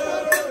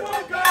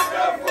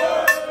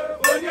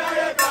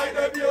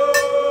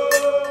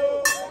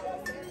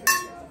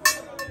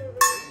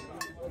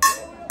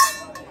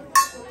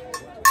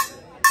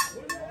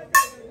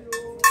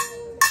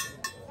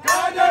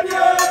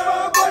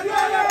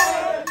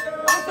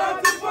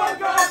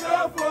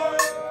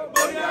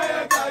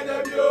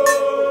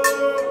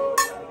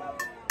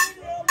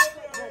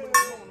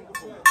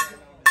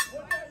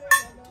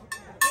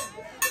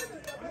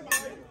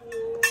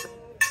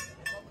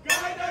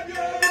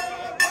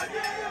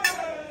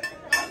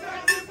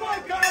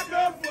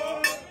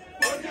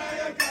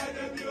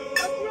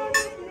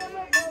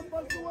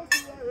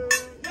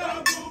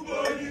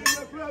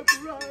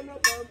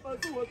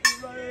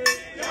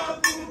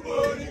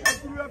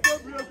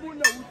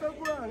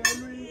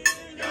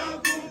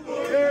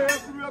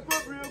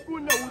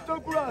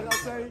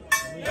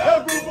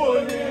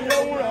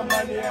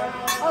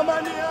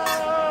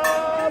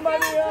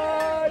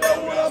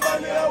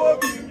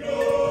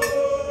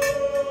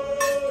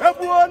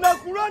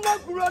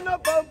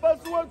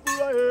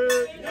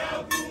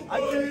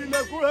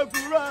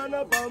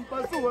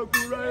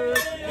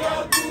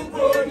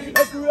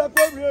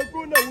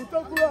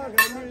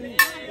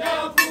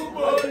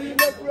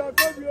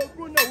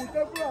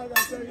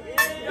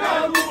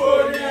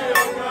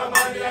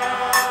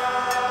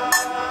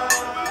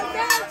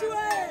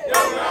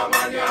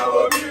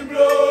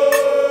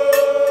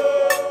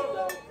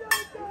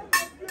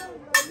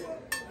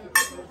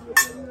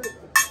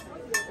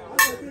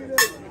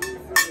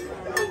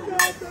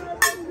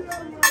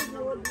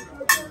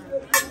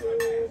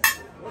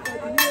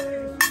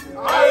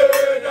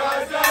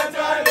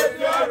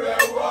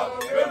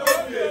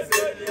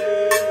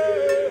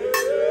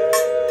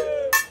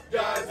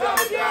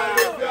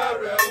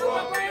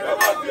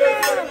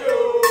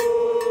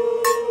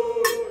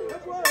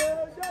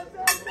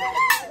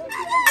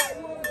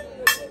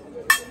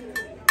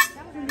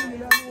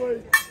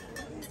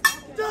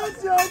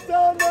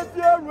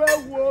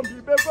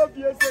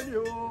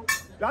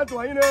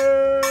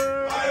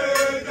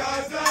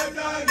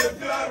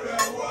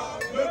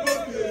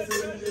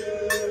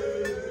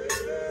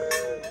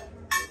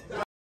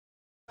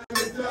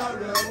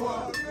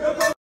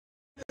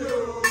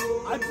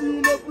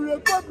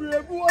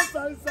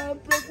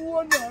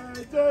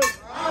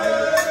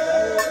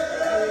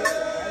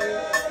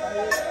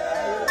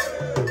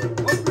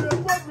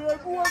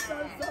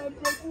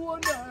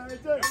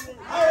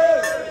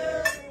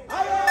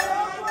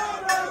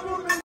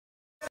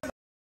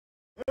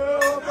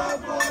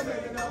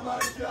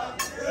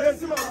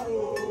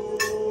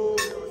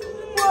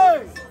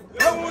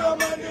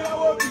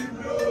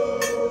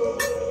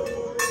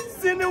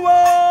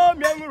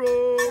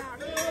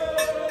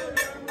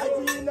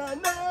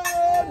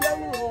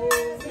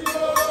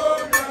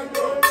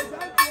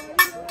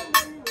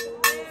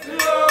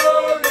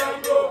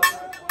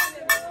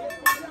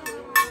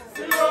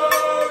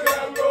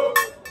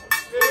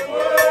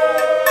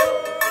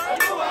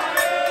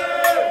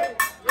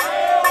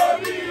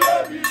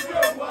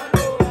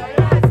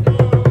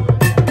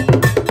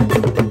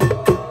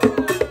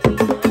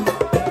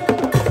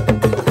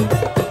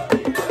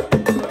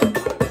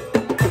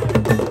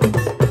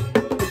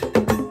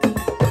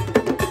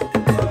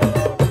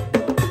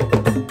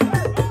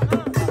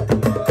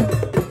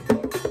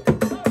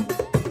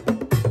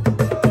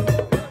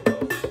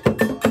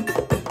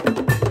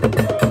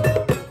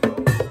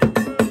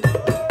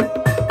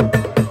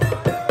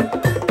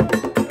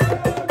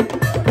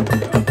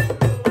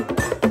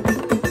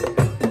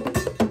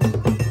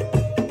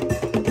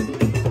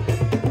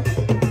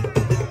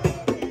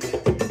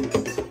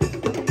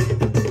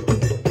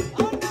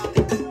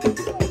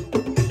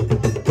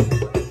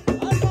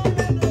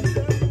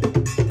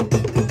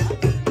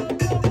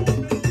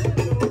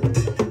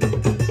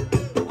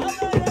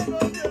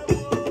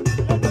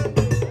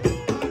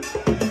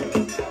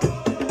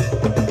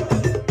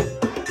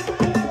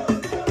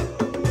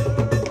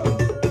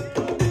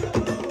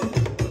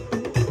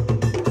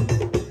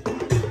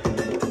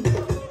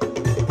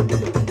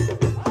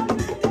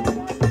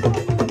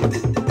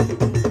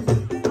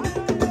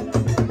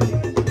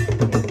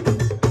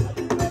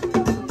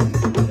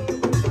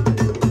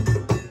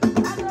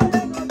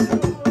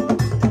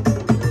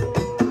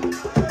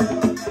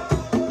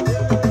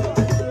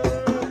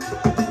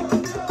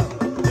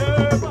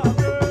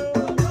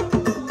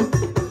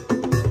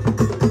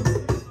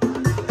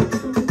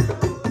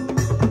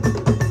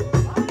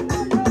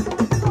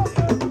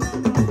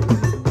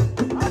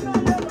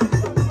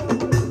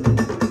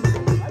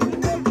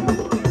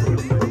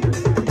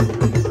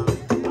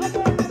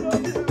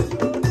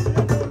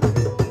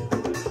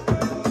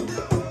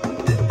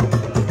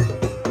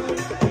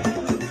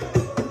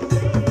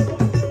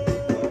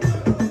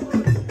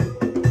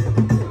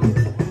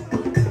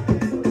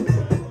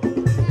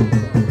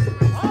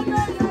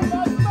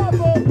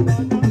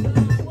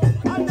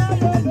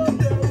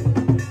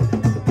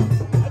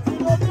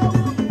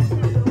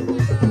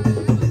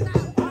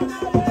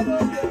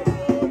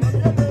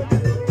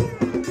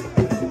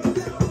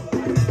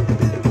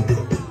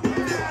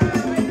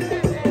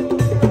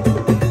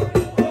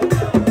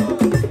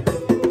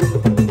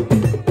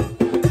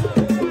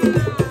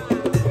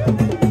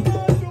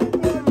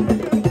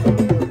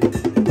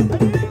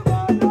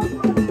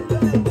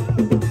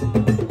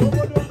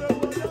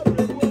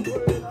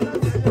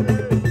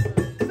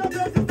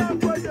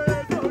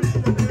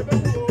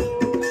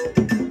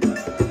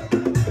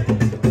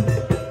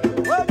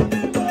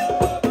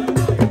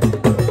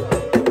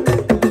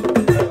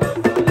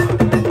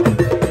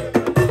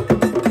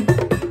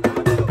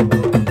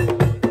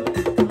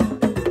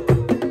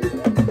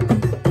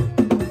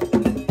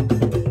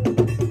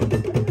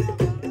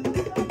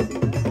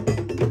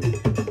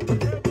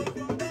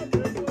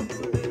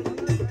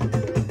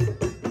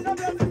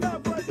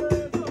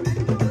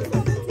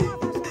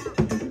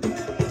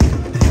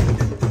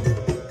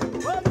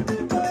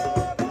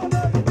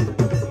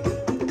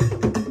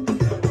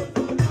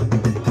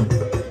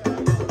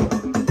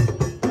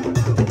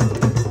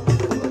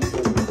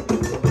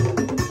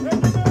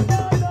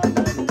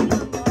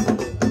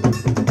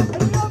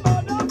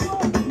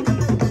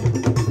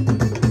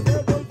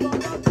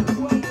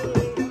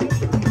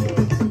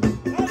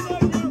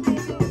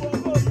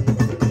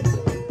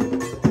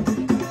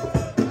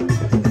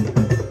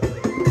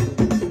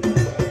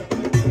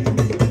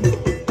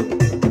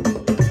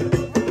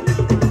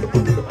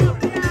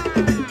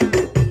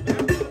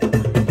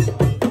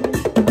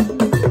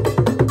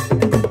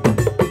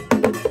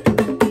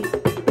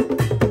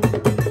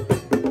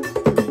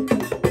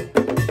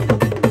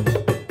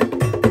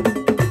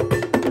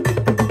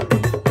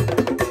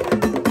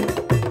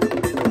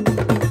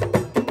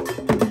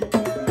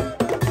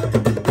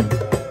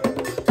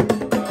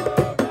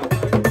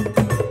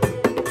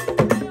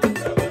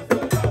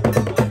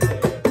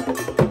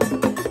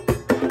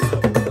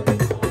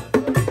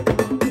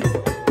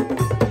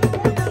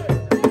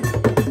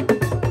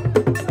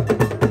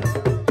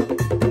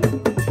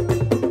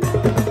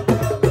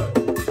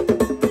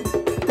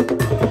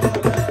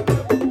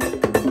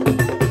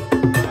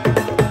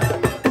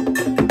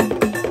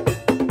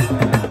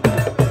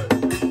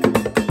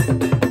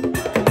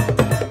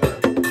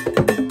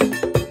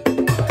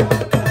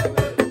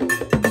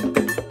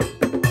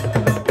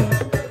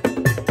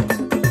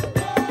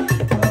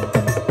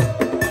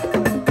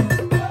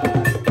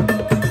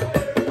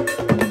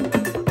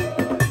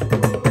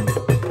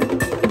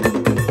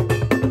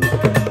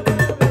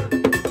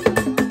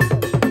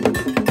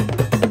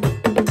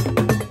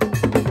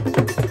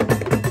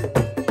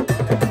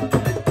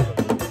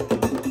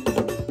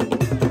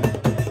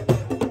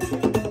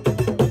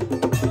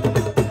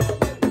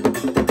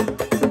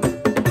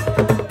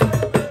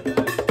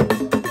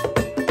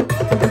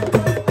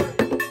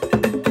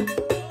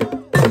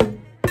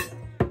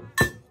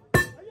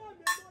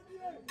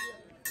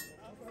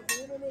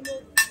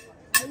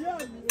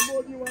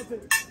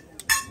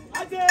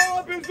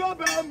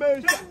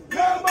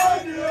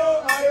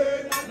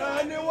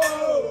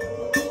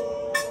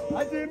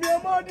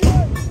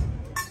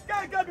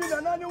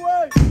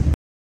 anyway.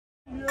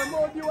 You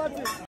more do what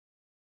it.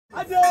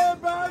 I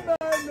just buy my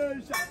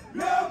nation.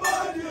 Yeah,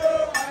 body,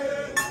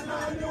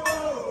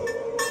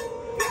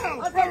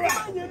 I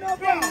said, you know,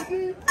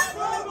 baby.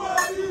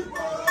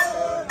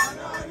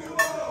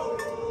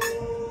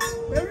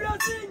 Maybe I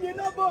sing in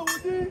a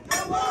body.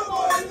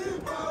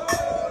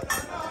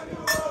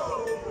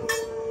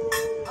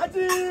 I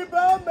just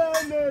buy my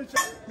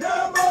nation.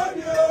 Yeah,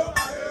 body,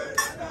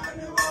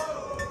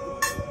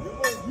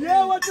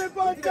 yeah, what you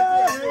got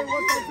there?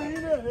 What I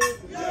seen it?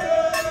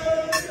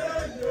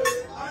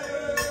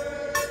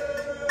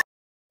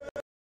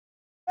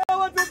 Yeah,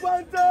 what you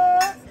got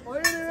there? Oh,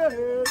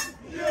 yeah.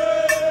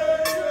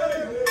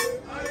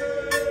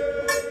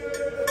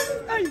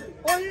 Hey,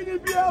 oh, you need to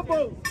be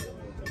able.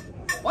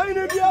 Oh, you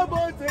need to be able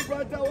to take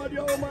what I want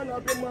your man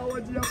up in my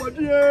what you have.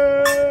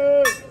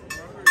 Yeah.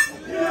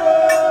 Yeah.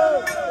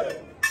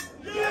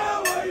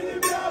 Yeah, oh, you need to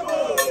be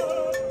able.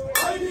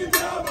 Oh, you need to be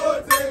able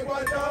to take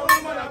what I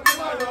want man up in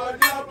my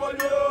what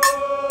you have.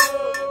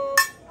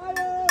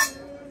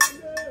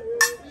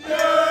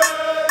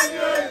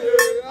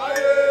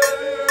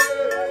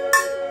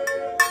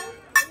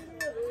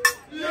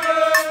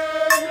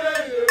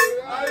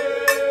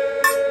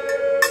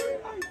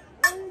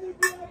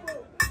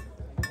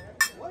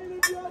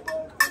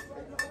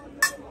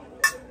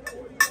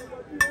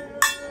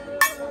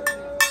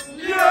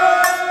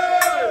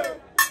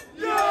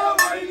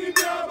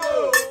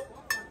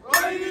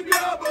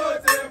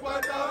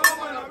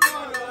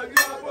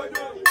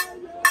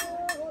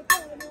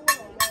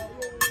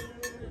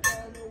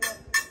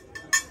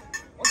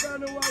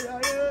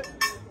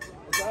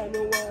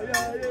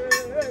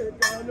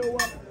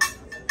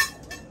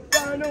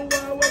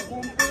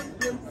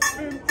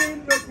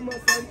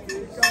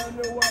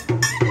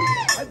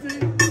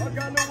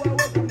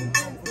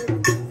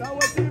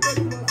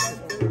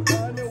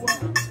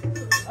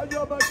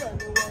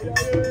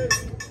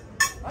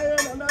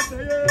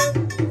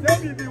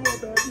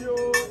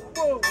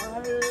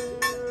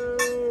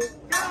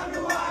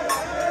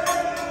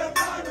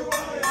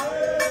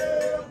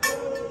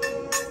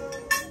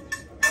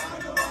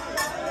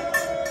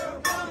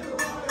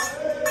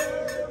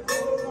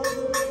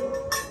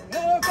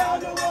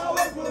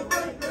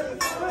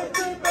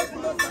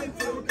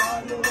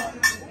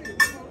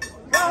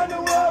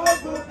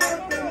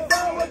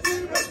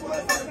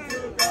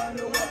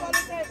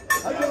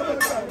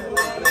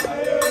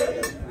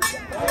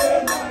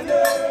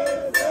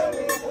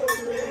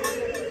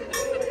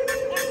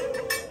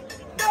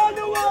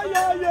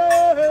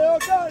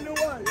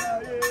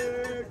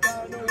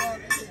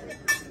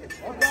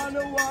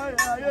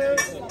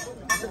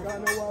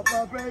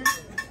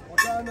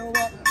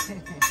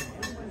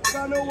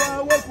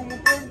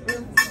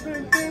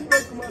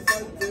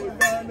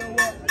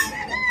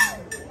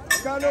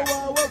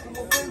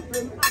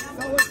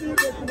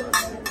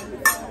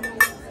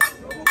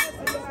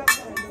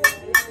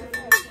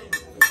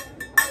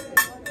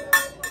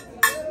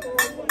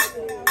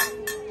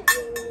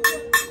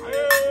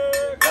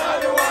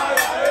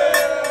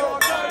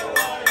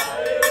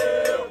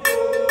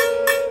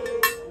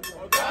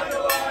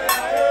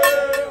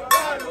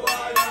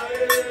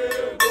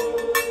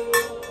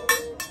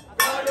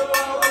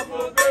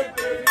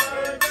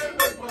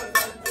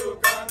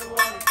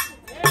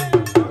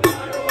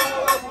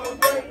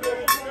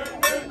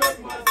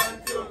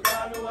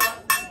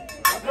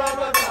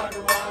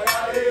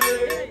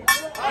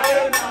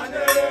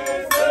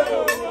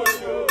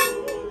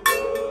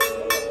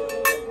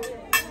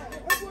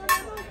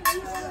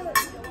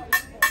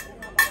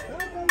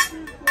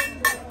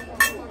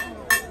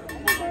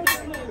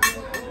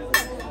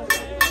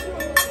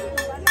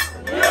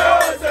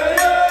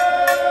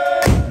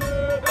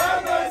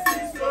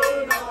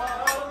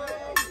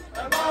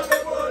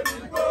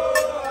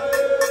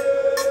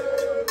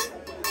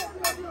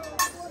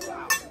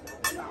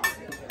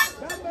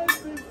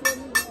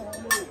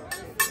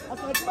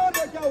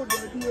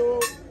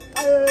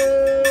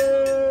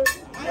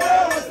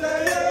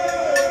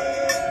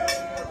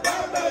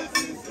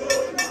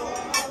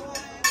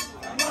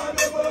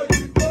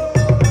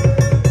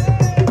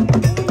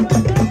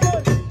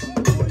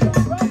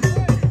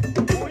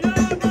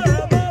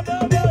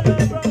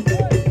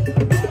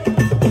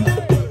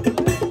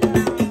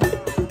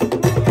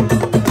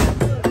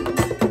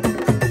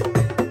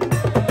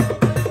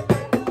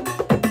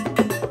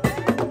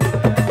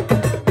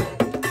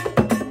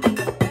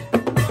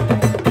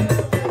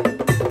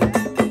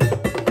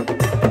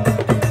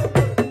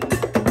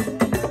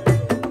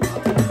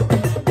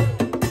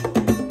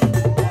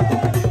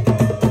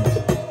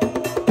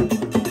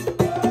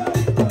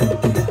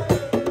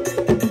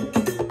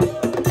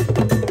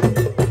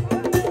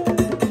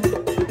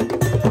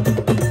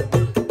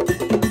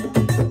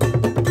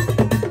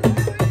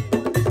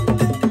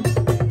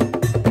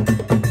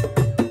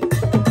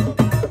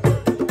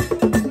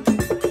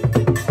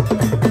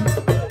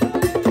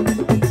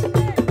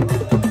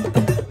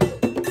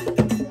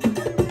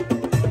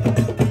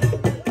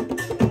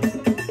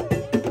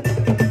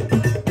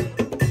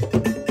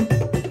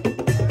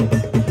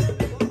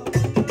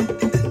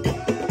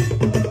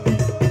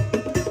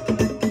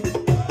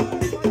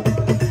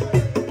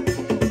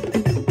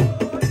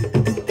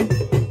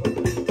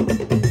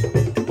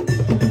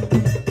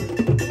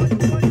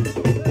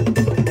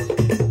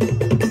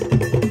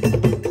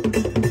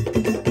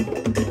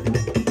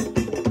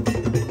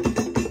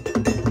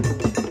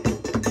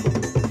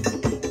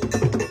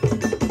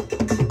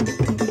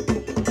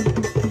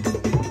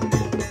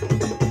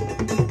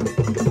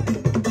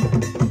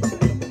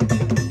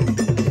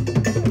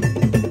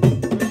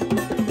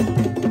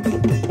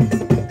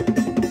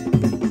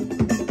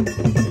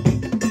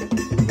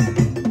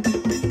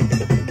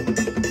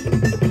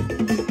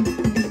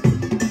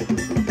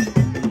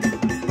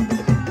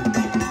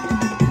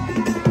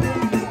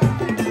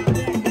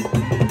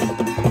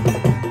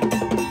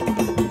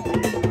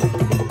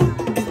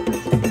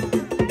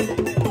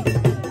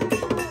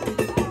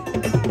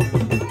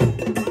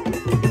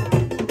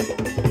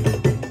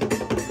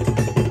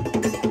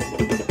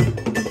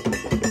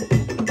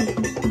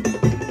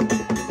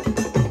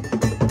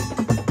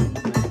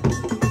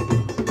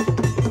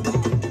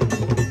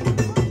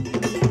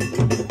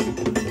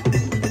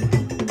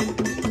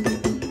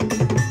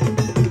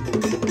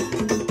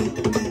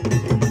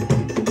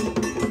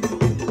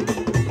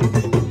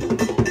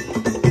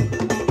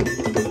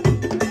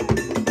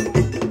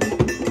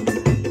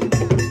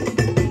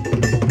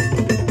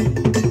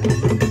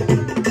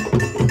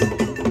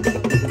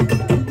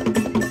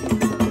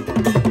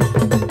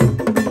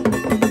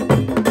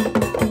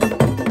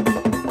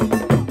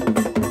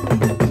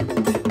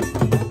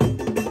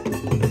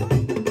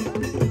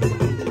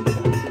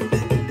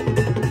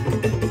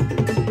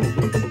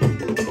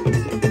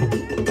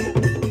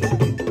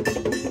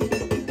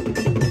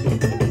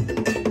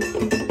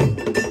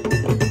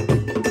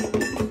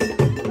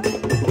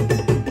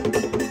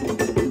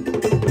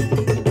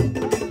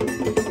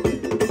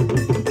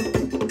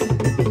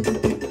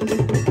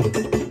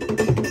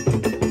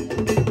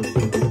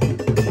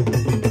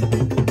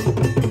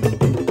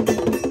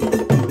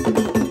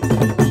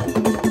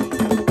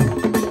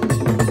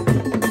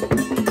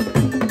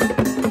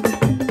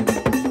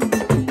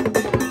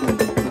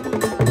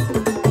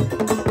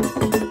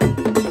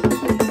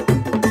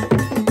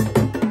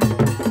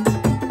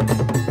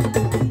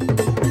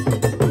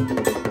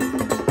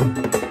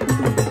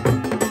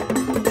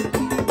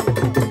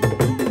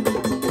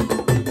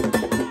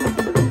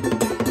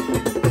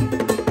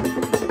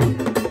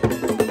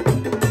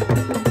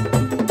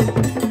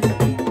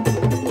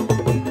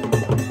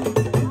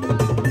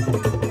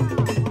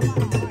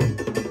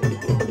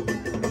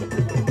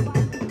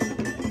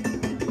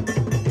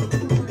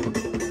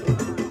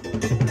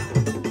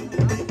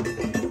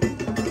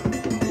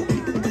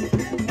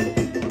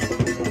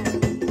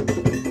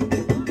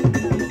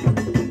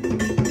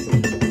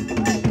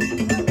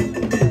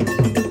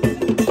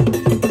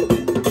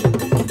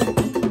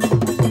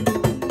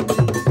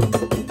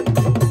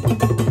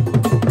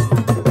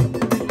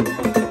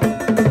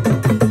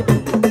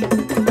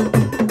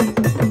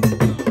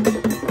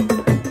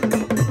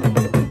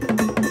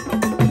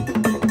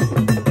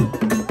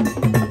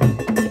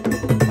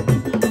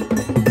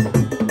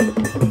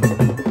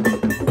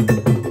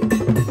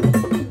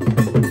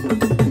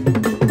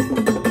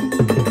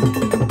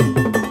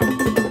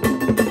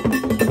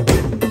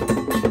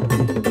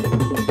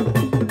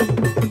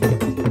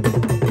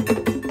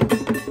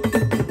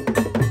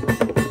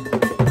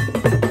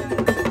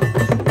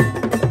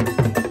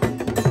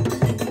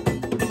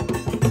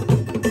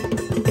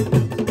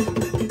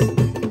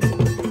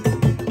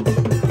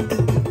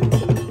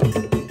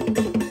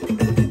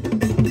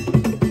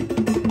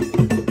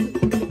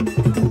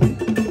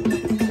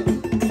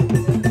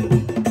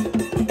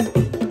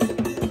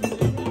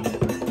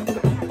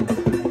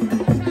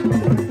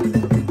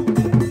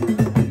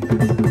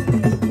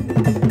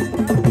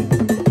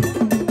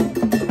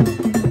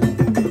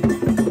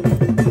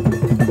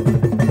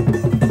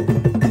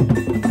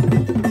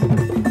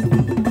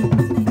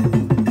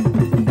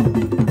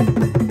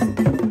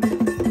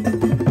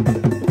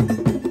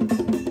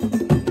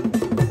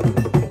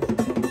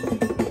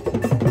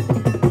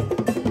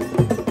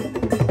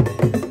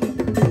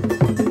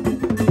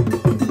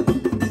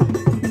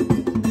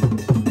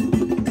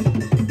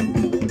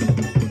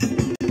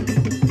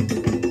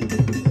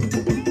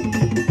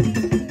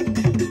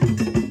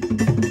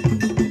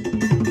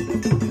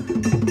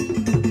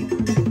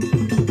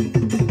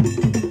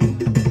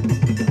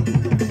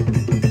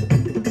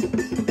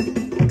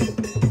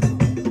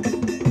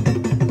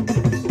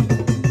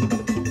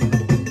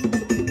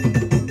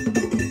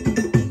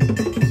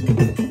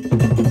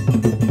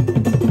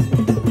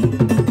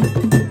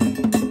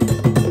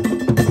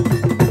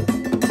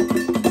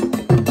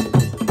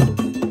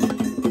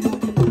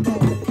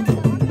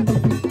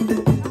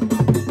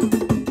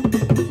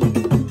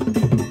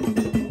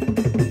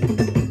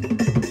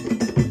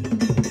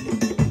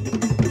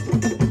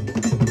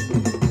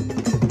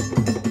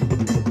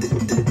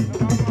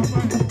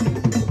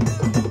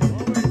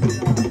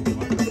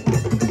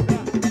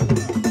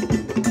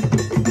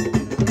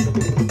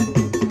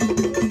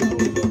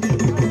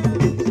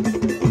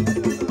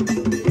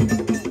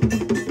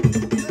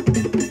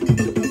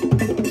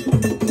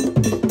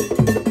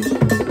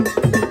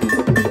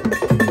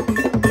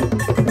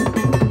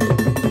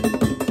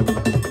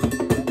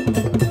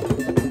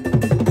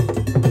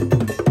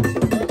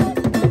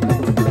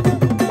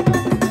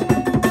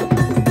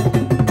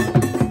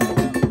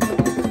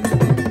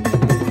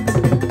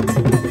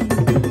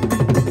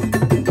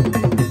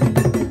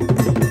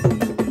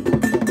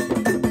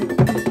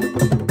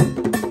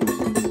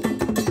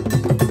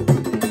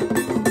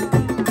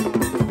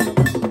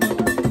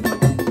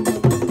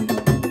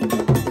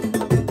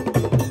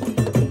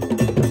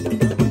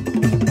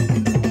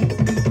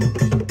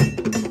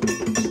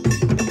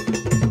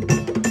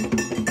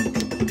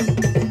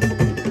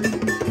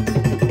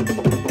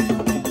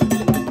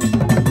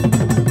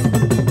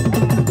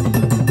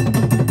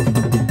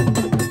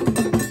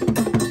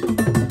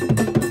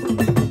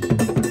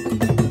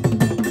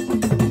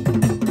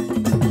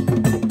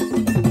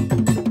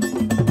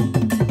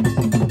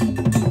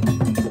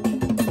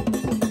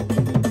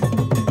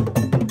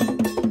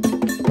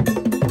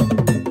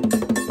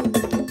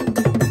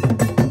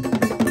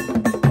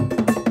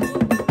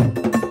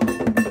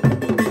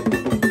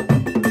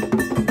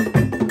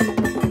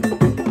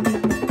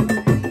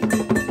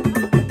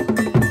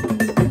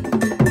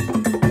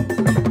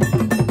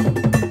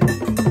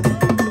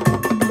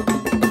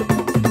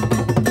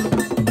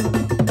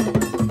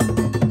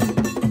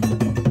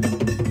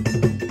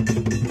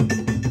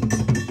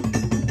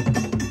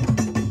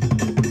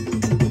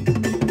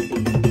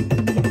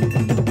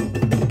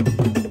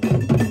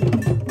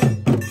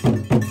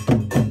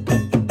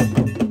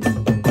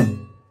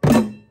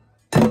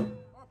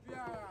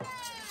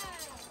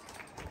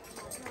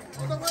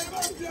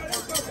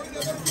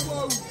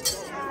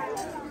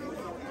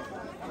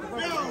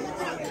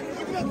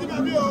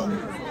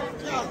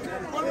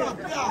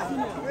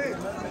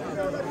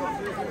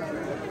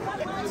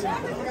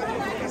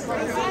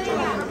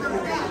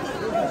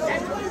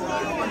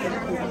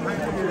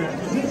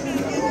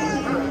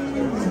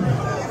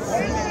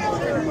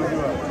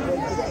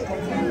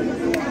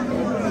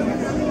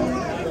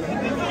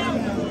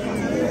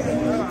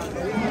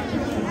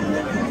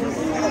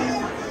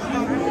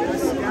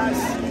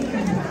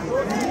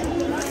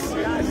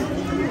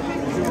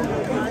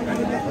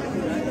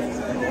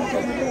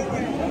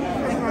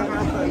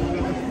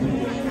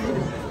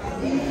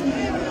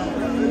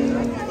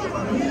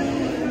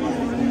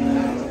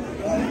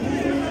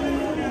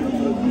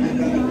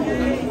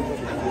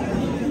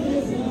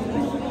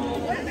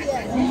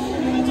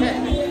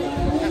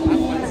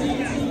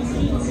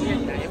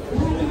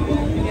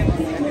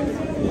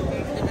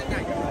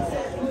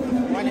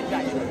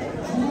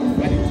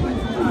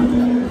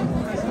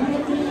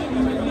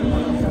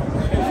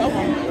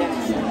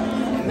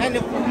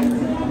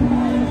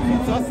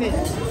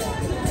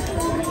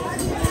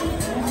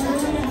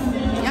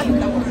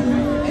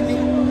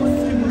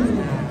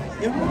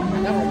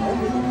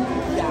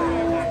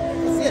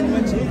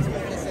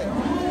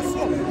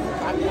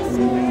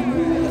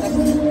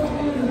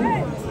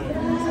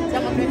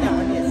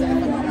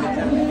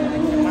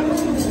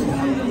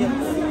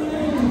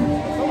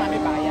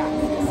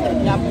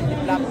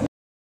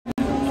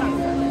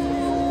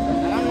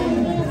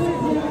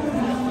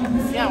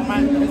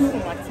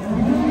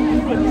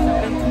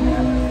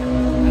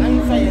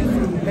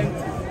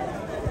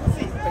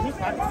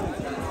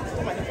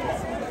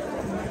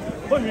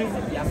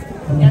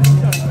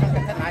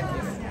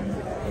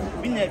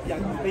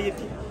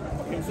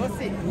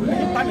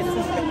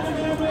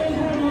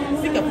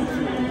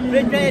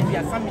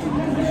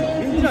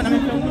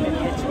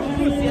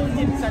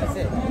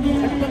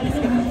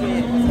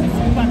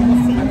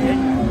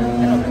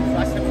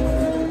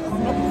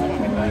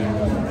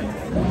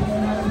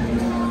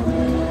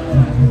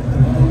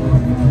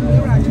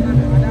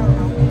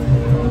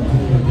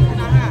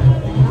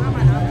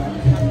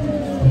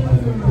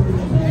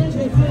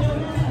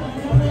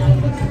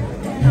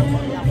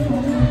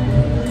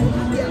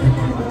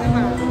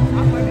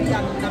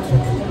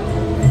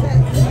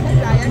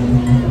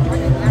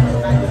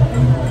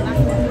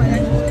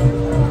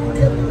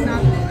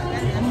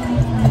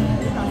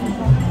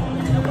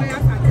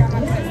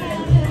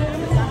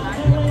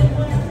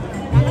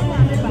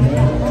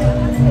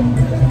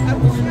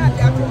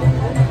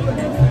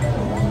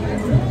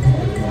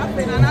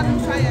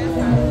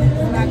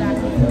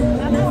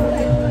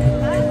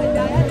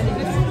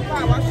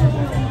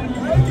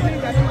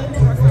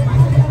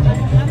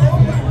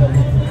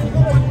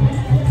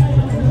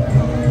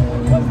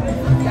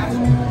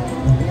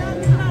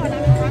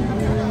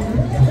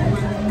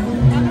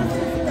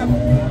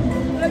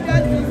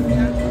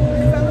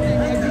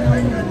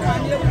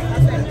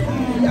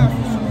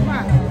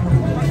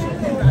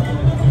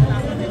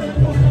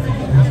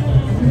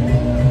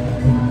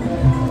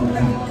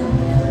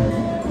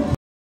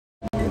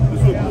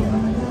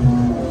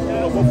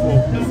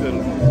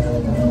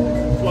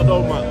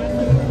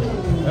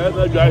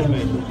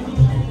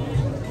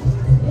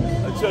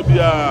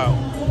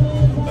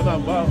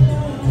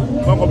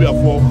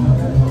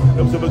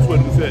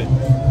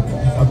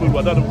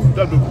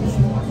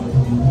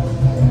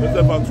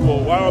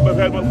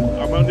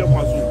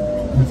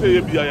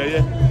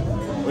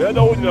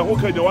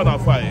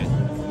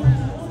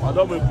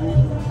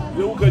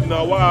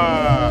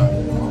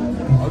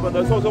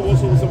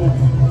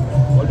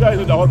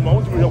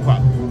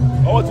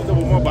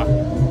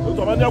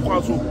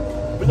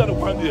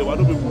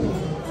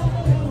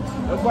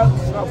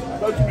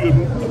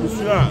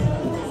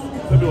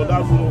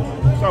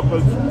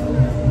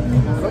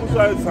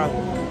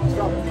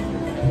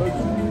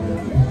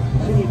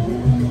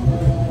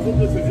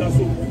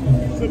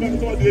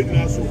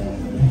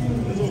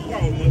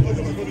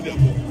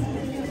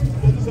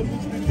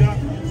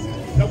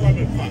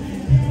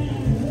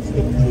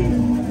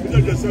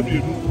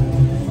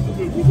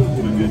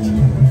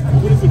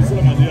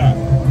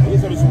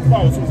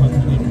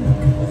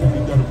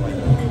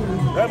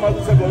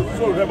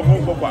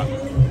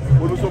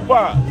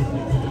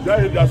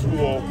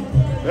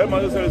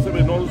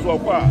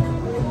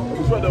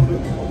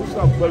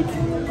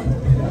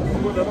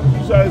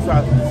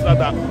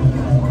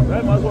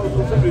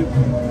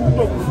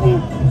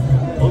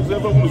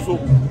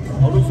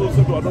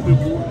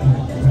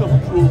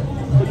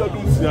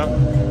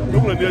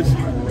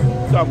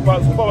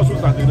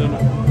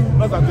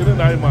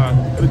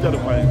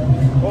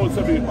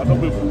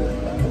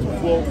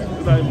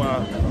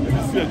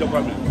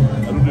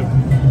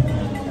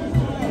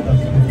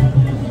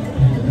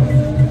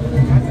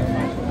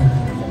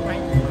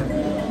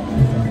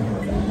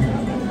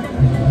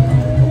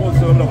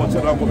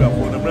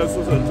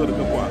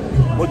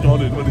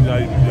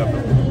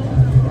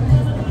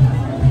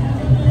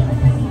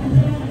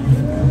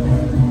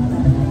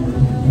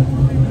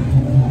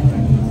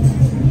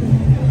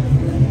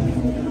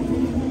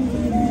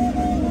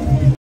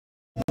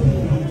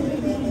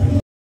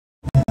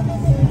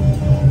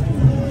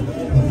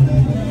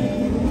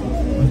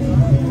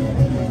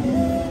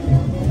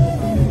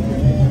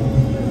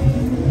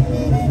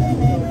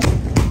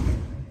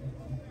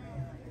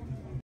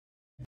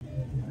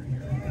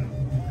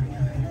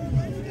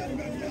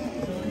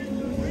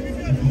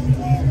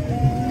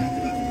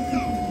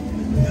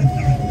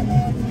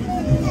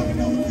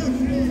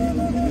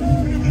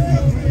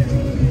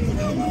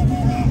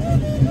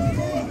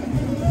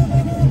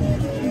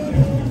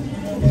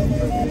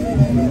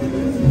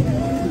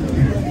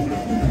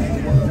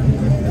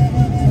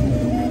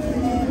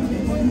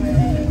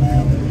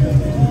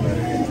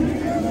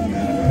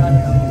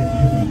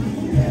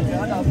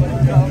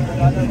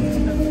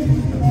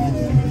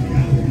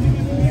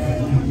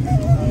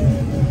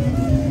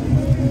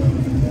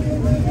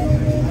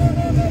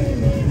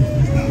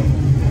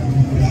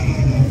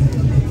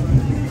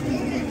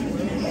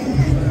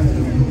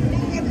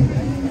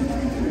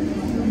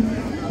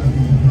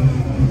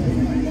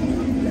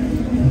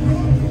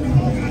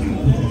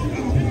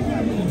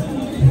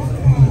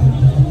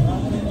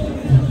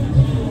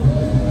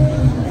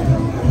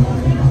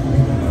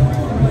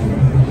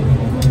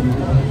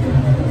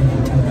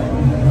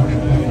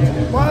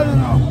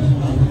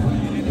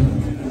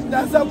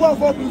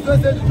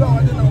 said to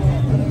our dinner.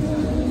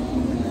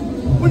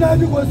 When I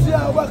do was here,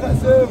 I work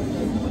as a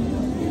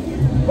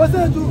what's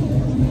that do?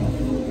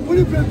 When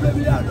you play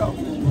me out of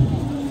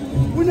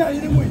when I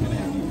didn't win,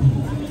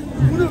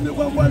 wouldn't be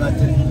one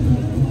thing.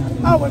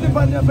 I want to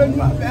find a friend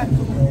my back.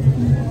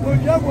 No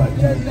job was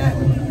there.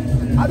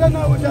 I don't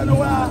know what I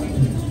know.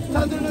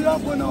 Something you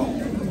don't know.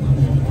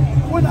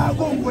 When I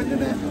go with the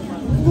man,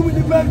 who will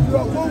depend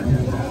your phone?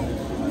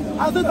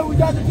 I thought I would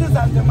just do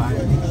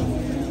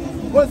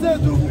something. Was there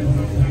to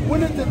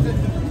when it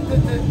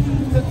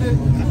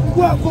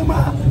Kuma?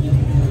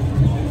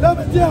 Let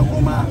me tell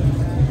Kuma.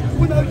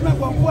 When I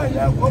remember why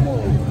I come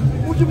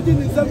home, would you be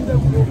in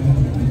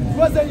something?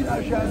 Was there in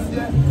our chance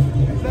here?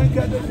 Then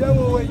get the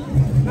devil away.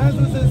 Now,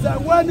 since I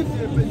wanted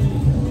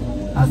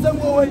to I said,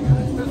 boy,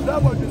 Miss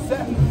Double to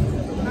say,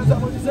 as I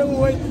was the same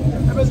way,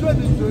 I was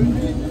ready to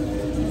read.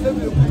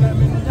 Several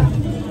women,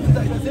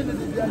 I said that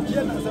they are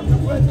jealous of the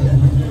word here.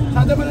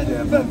 And the money they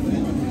have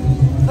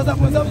as I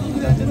was up to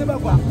the never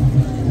back.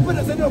 When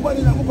I said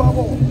nobody in a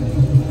bubble,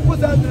 was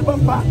that the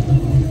bumper?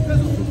 This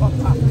is the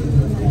papa.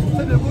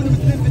 Said the good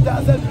with the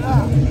thousand.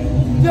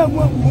 Young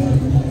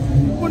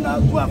one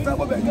out to a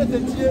problem and get the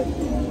cheer.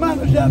 Man,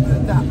 we have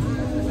that.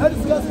 I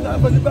discussed it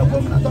up on the back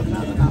woman. I don't know.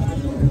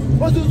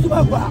 What's the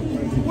super?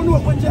 When you were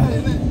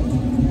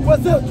in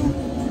what's that too?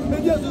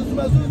 And yes, it's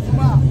my son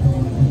tomorrow.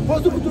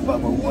 What's the two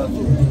papa was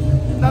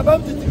now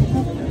about to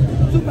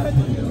do my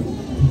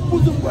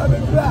put to grab a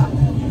bra.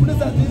 Put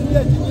us at the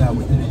engineer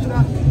with the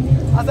regional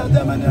as a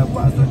demon of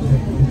one Sunday.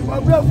 My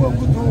brother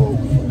would go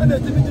and the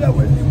division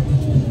with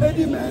him.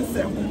 Any man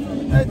said,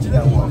 actually,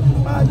 I want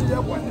my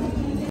dear one.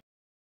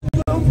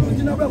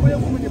 You know, where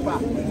woman you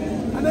back.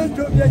 And then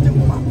drove the engine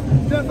woman.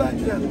 Never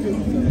dreamt.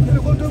 And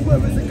the photo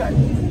was a guy.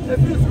 A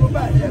beautiful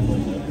bad here.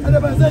 And the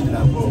Bazan I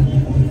go.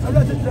 I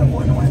let it jump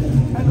one way.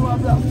 I know I'm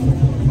black.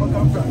 Or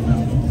come from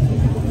now.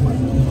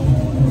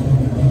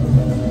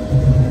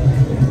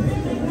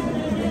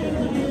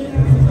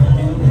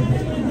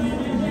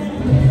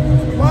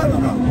 Well,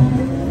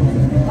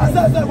 I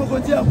said I will go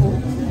to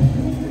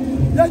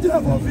you. That's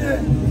enough for fear.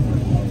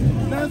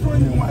 That's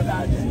when you want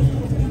that.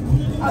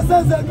 I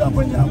said I got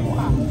when you are.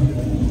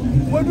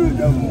 What do you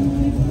do?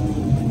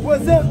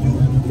 What's that?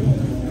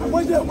 I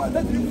want you to want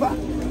that you back.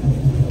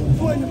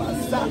 So you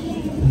must stop.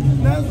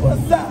 Now,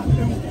 what's that?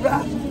 And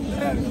crack.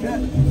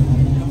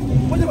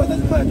 What about that?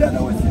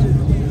 I was here.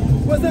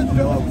 What's that?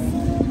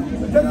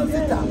 The general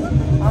sit down.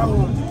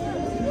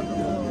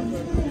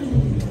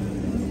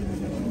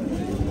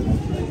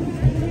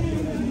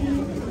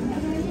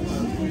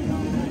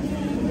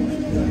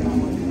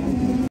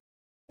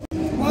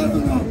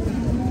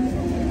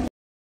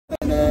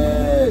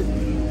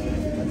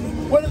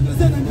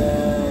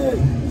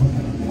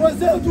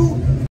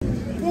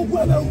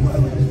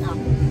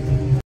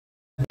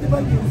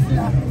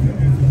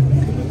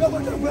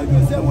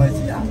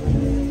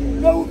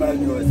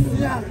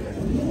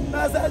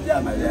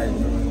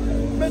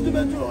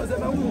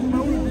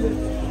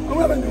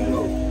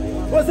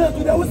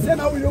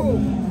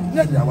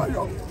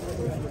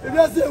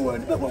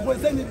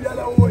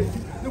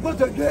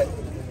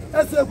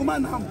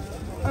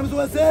 I'm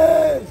so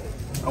say,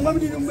 I'm going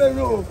to be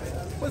no.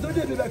 What's the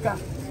day back?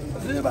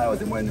 I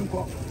was in morning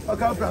call. I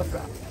can't prosper.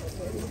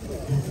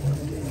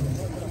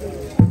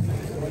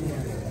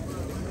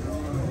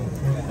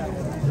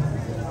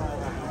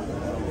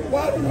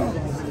 What no?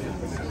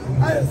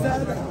 I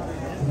said,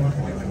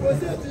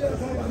 was it your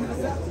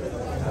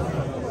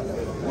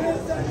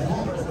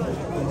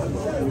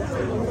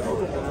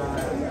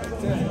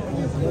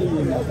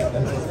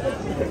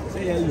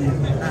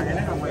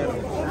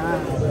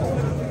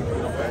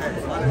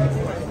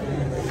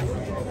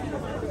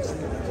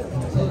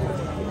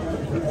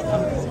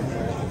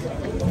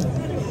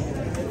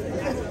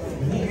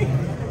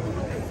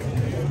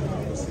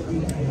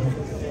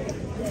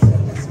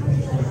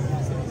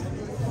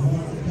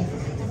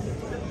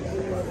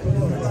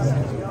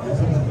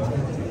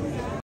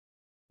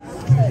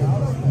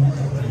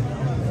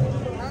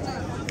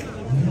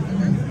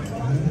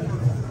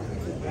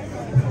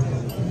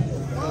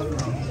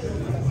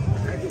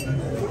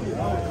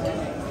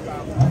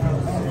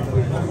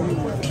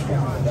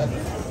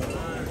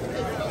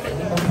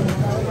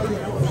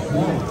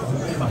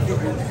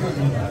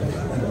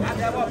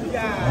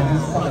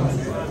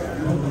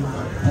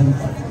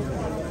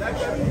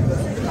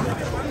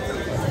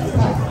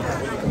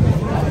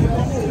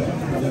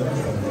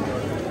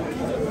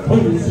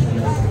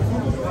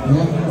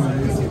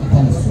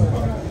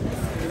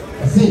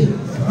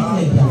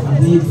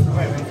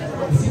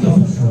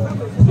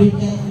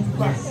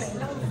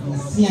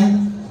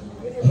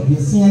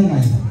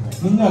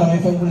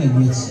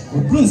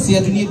Here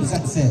to need the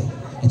success.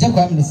 A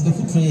Jacob is the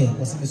foot tray,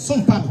 was the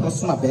sun pump or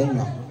summer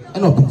barrier,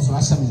 and open so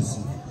ashames.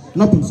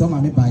 Nothing so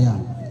my buyer.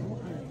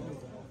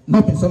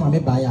 Nothing so my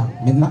buyer,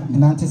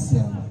 Menantis.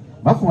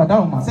 But for a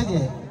down, I said,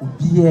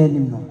 be a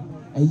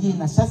ye,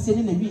 a chassis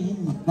in the bee,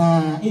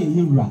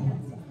 you run.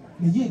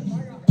 May ye be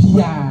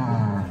Pia.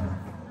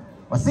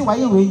 Or say why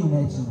you wait in a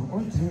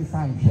on 3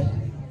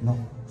 5 no,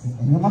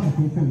 and your mother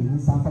prefer in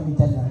some family.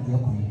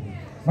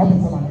 No be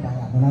for my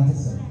buyer, no not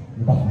say.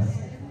 You don't know.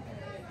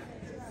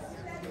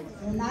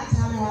 Na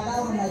time wala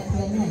wo na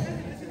tiene.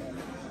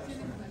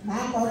 Na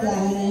ko ya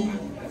ne.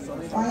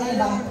 Oya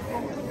ba.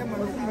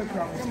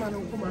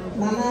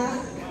 Mama.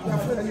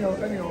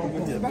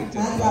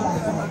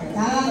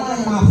 Na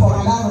ma for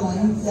wala wo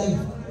na tiene.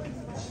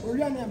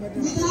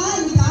 Ni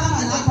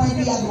na ko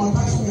bi ya mo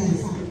touch me.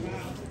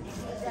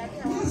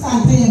 Ni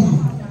something.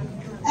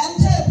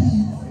 NJP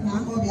na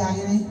ko bi ya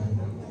ne.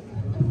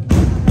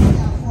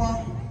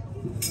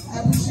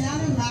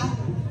 Abusiani ma.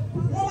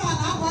 No ma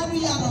na ko bi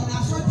ya no na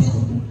so ti.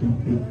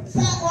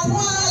 Sa ono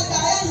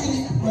agaya ni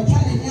o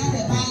chale ni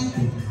ade ban.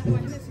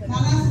 Na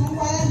na so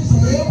ko ya se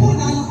e bu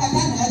na no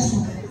ene na eso.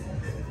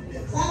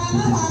 Sa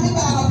na ma mi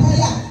ba ro pe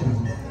ya.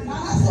 Na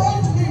na so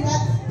tu mi ba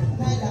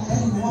da da e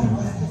no mo.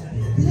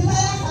 Ni ma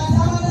ya ka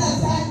ta ma na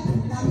sa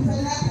na mi fe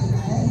na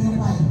da e no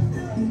ba.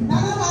 Na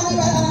na ma mi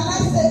ba na na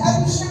se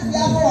abusi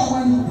ya ko wa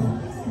ni.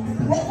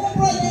 Wo ko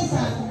pro ni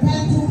sa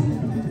pentu.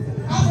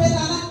 Afi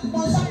na na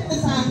mo sa ni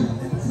sa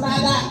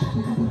frada.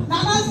 Na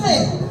na se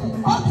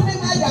o tu mi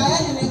ma ya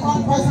ni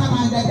on person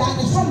man the guy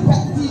is from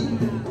petty.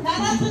 Na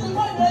na se the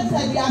boy dey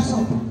say dia so.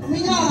 Mi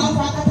nya na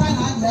fa kata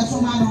na dia so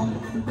ma no.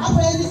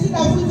 Afa ni si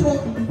ka futuro.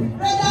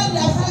 Rega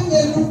dia fa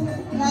nyelu.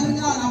 Na mi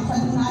nya na fa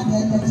na dia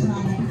dia ma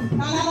no.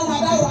 Na na no ma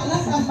da wa na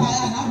sa mba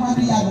ya na fa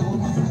bi ya do ko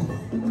kasa.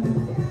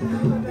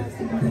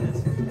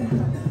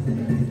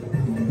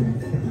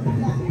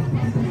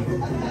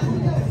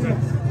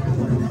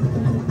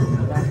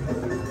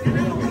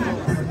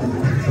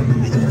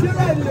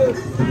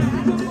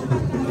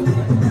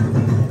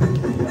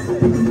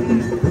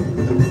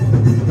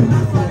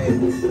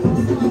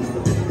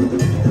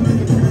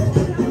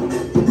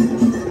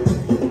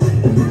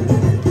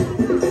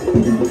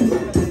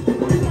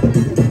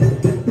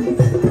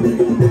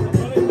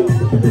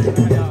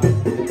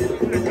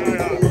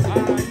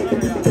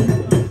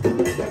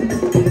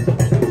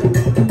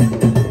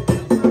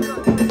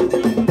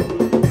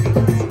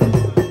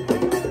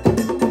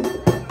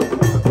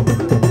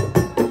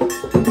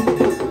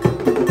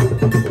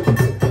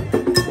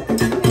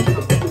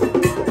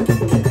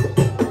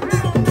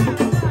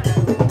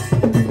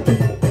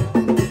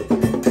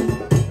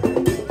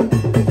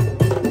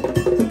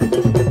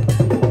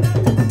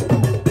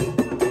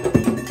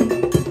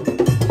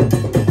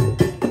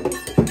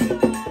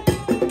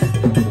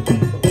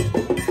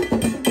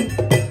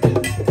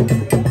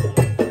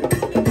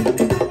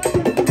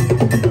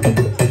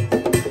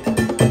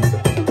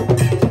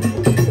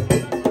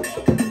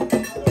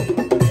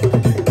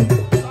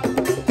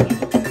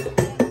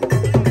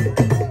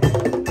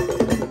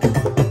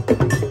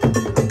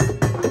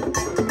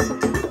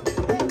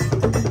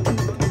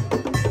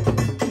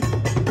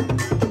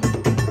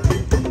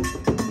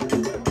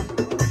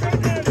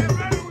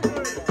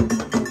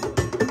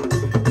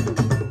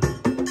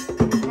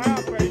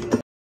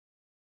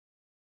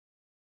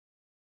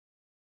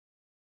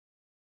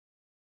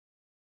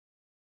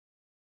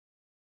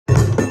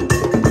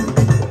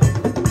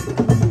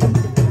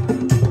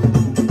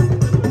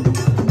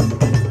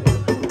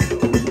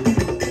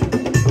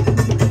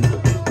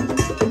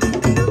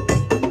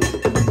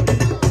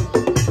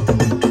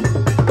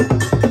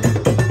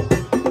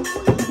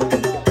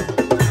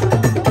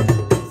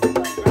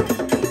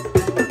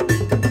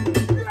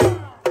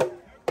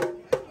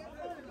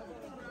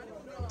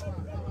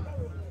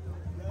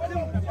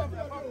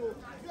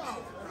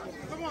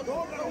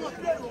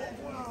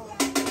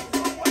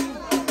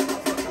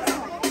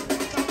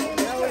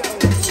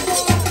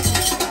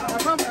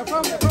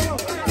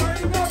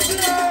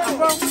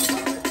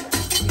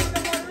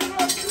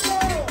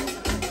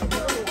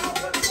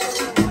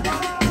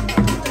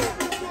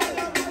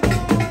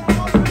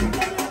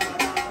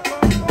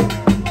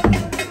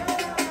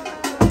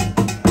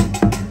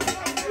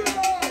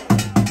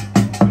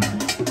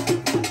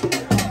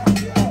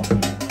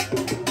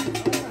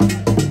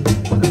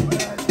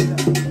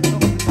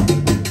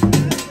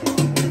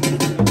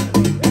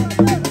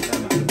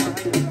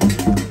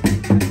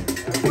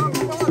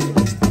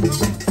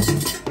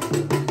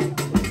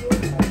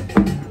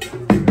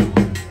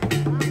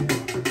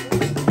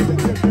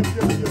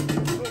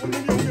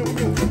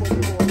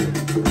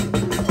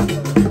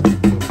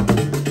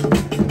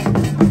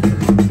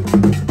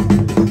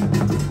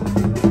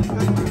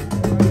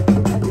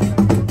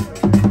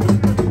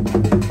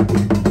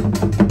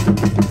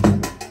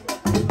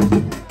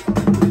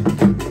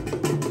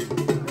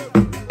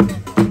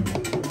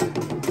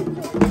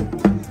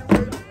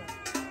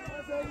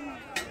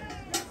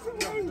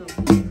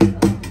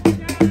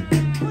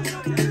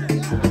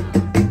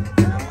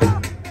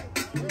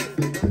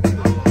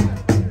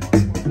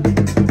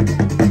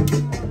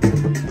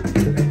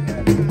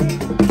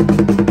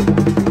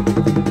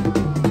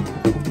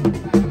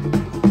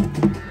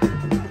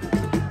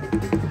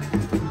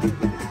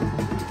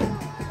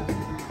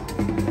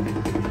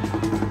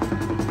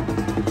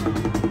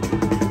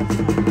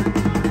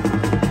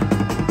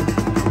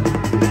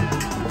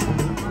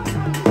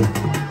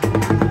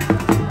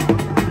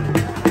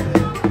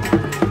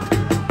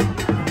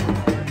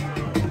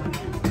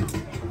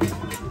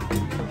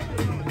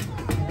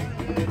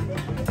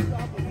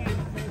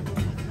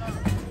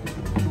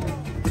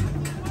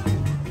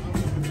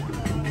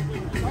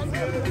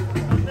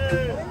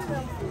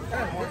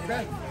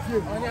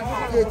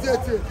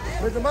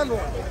 With the manual.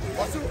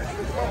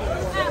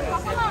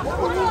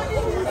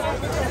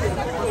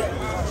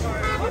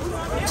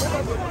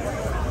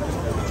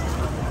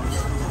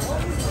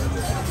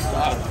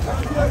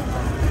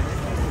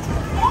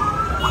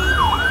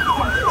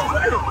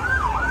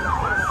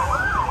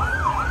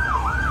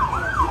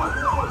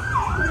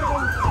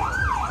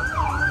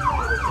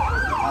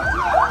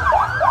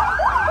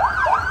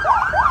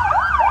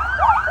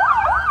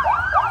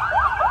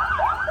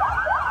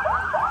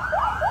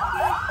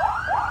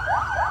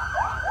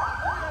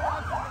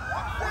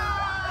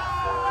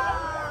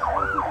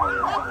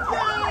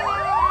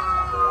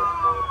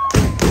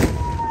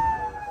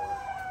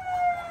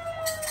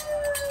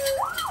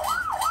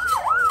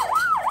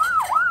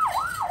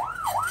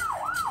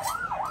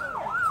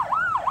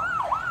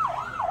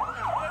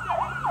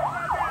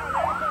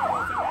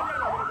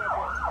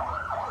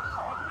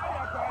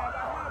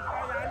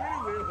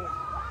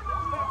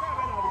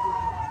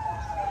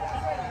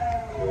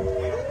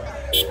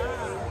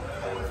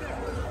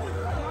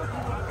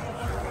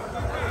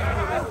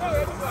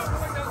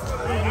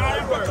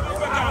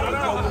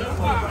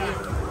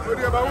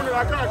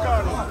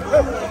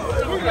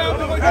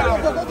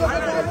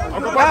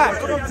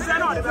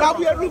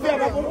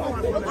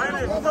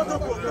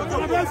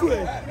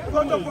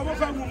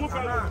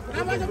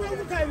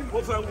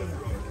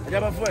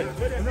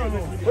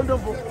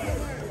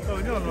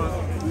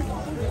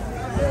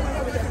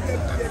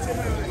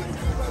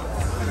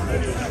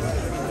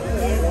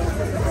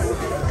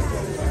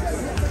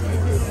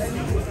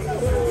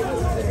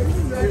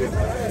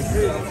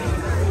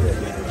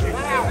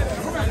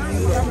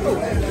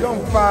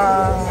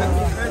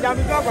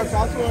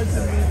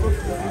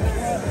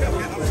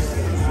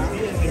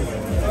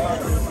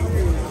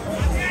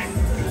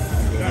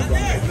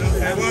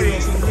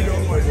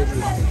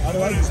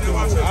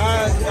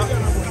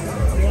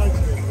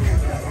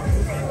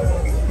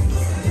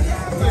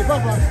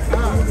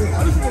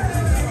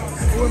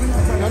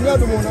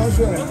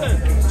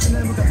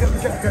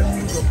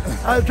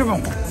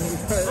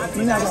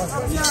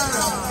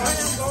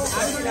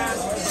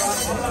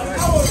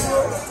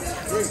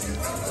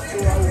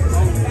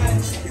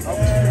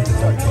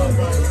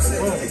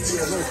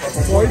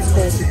 For its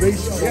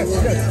cultivation. Yes.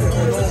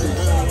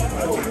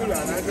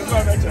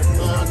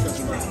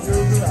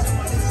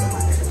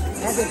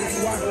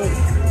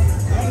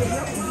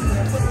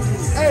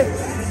 Hey,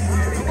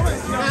 go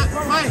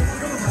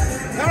ahead.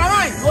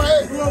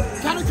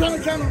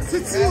 Channel.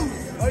 Sit still.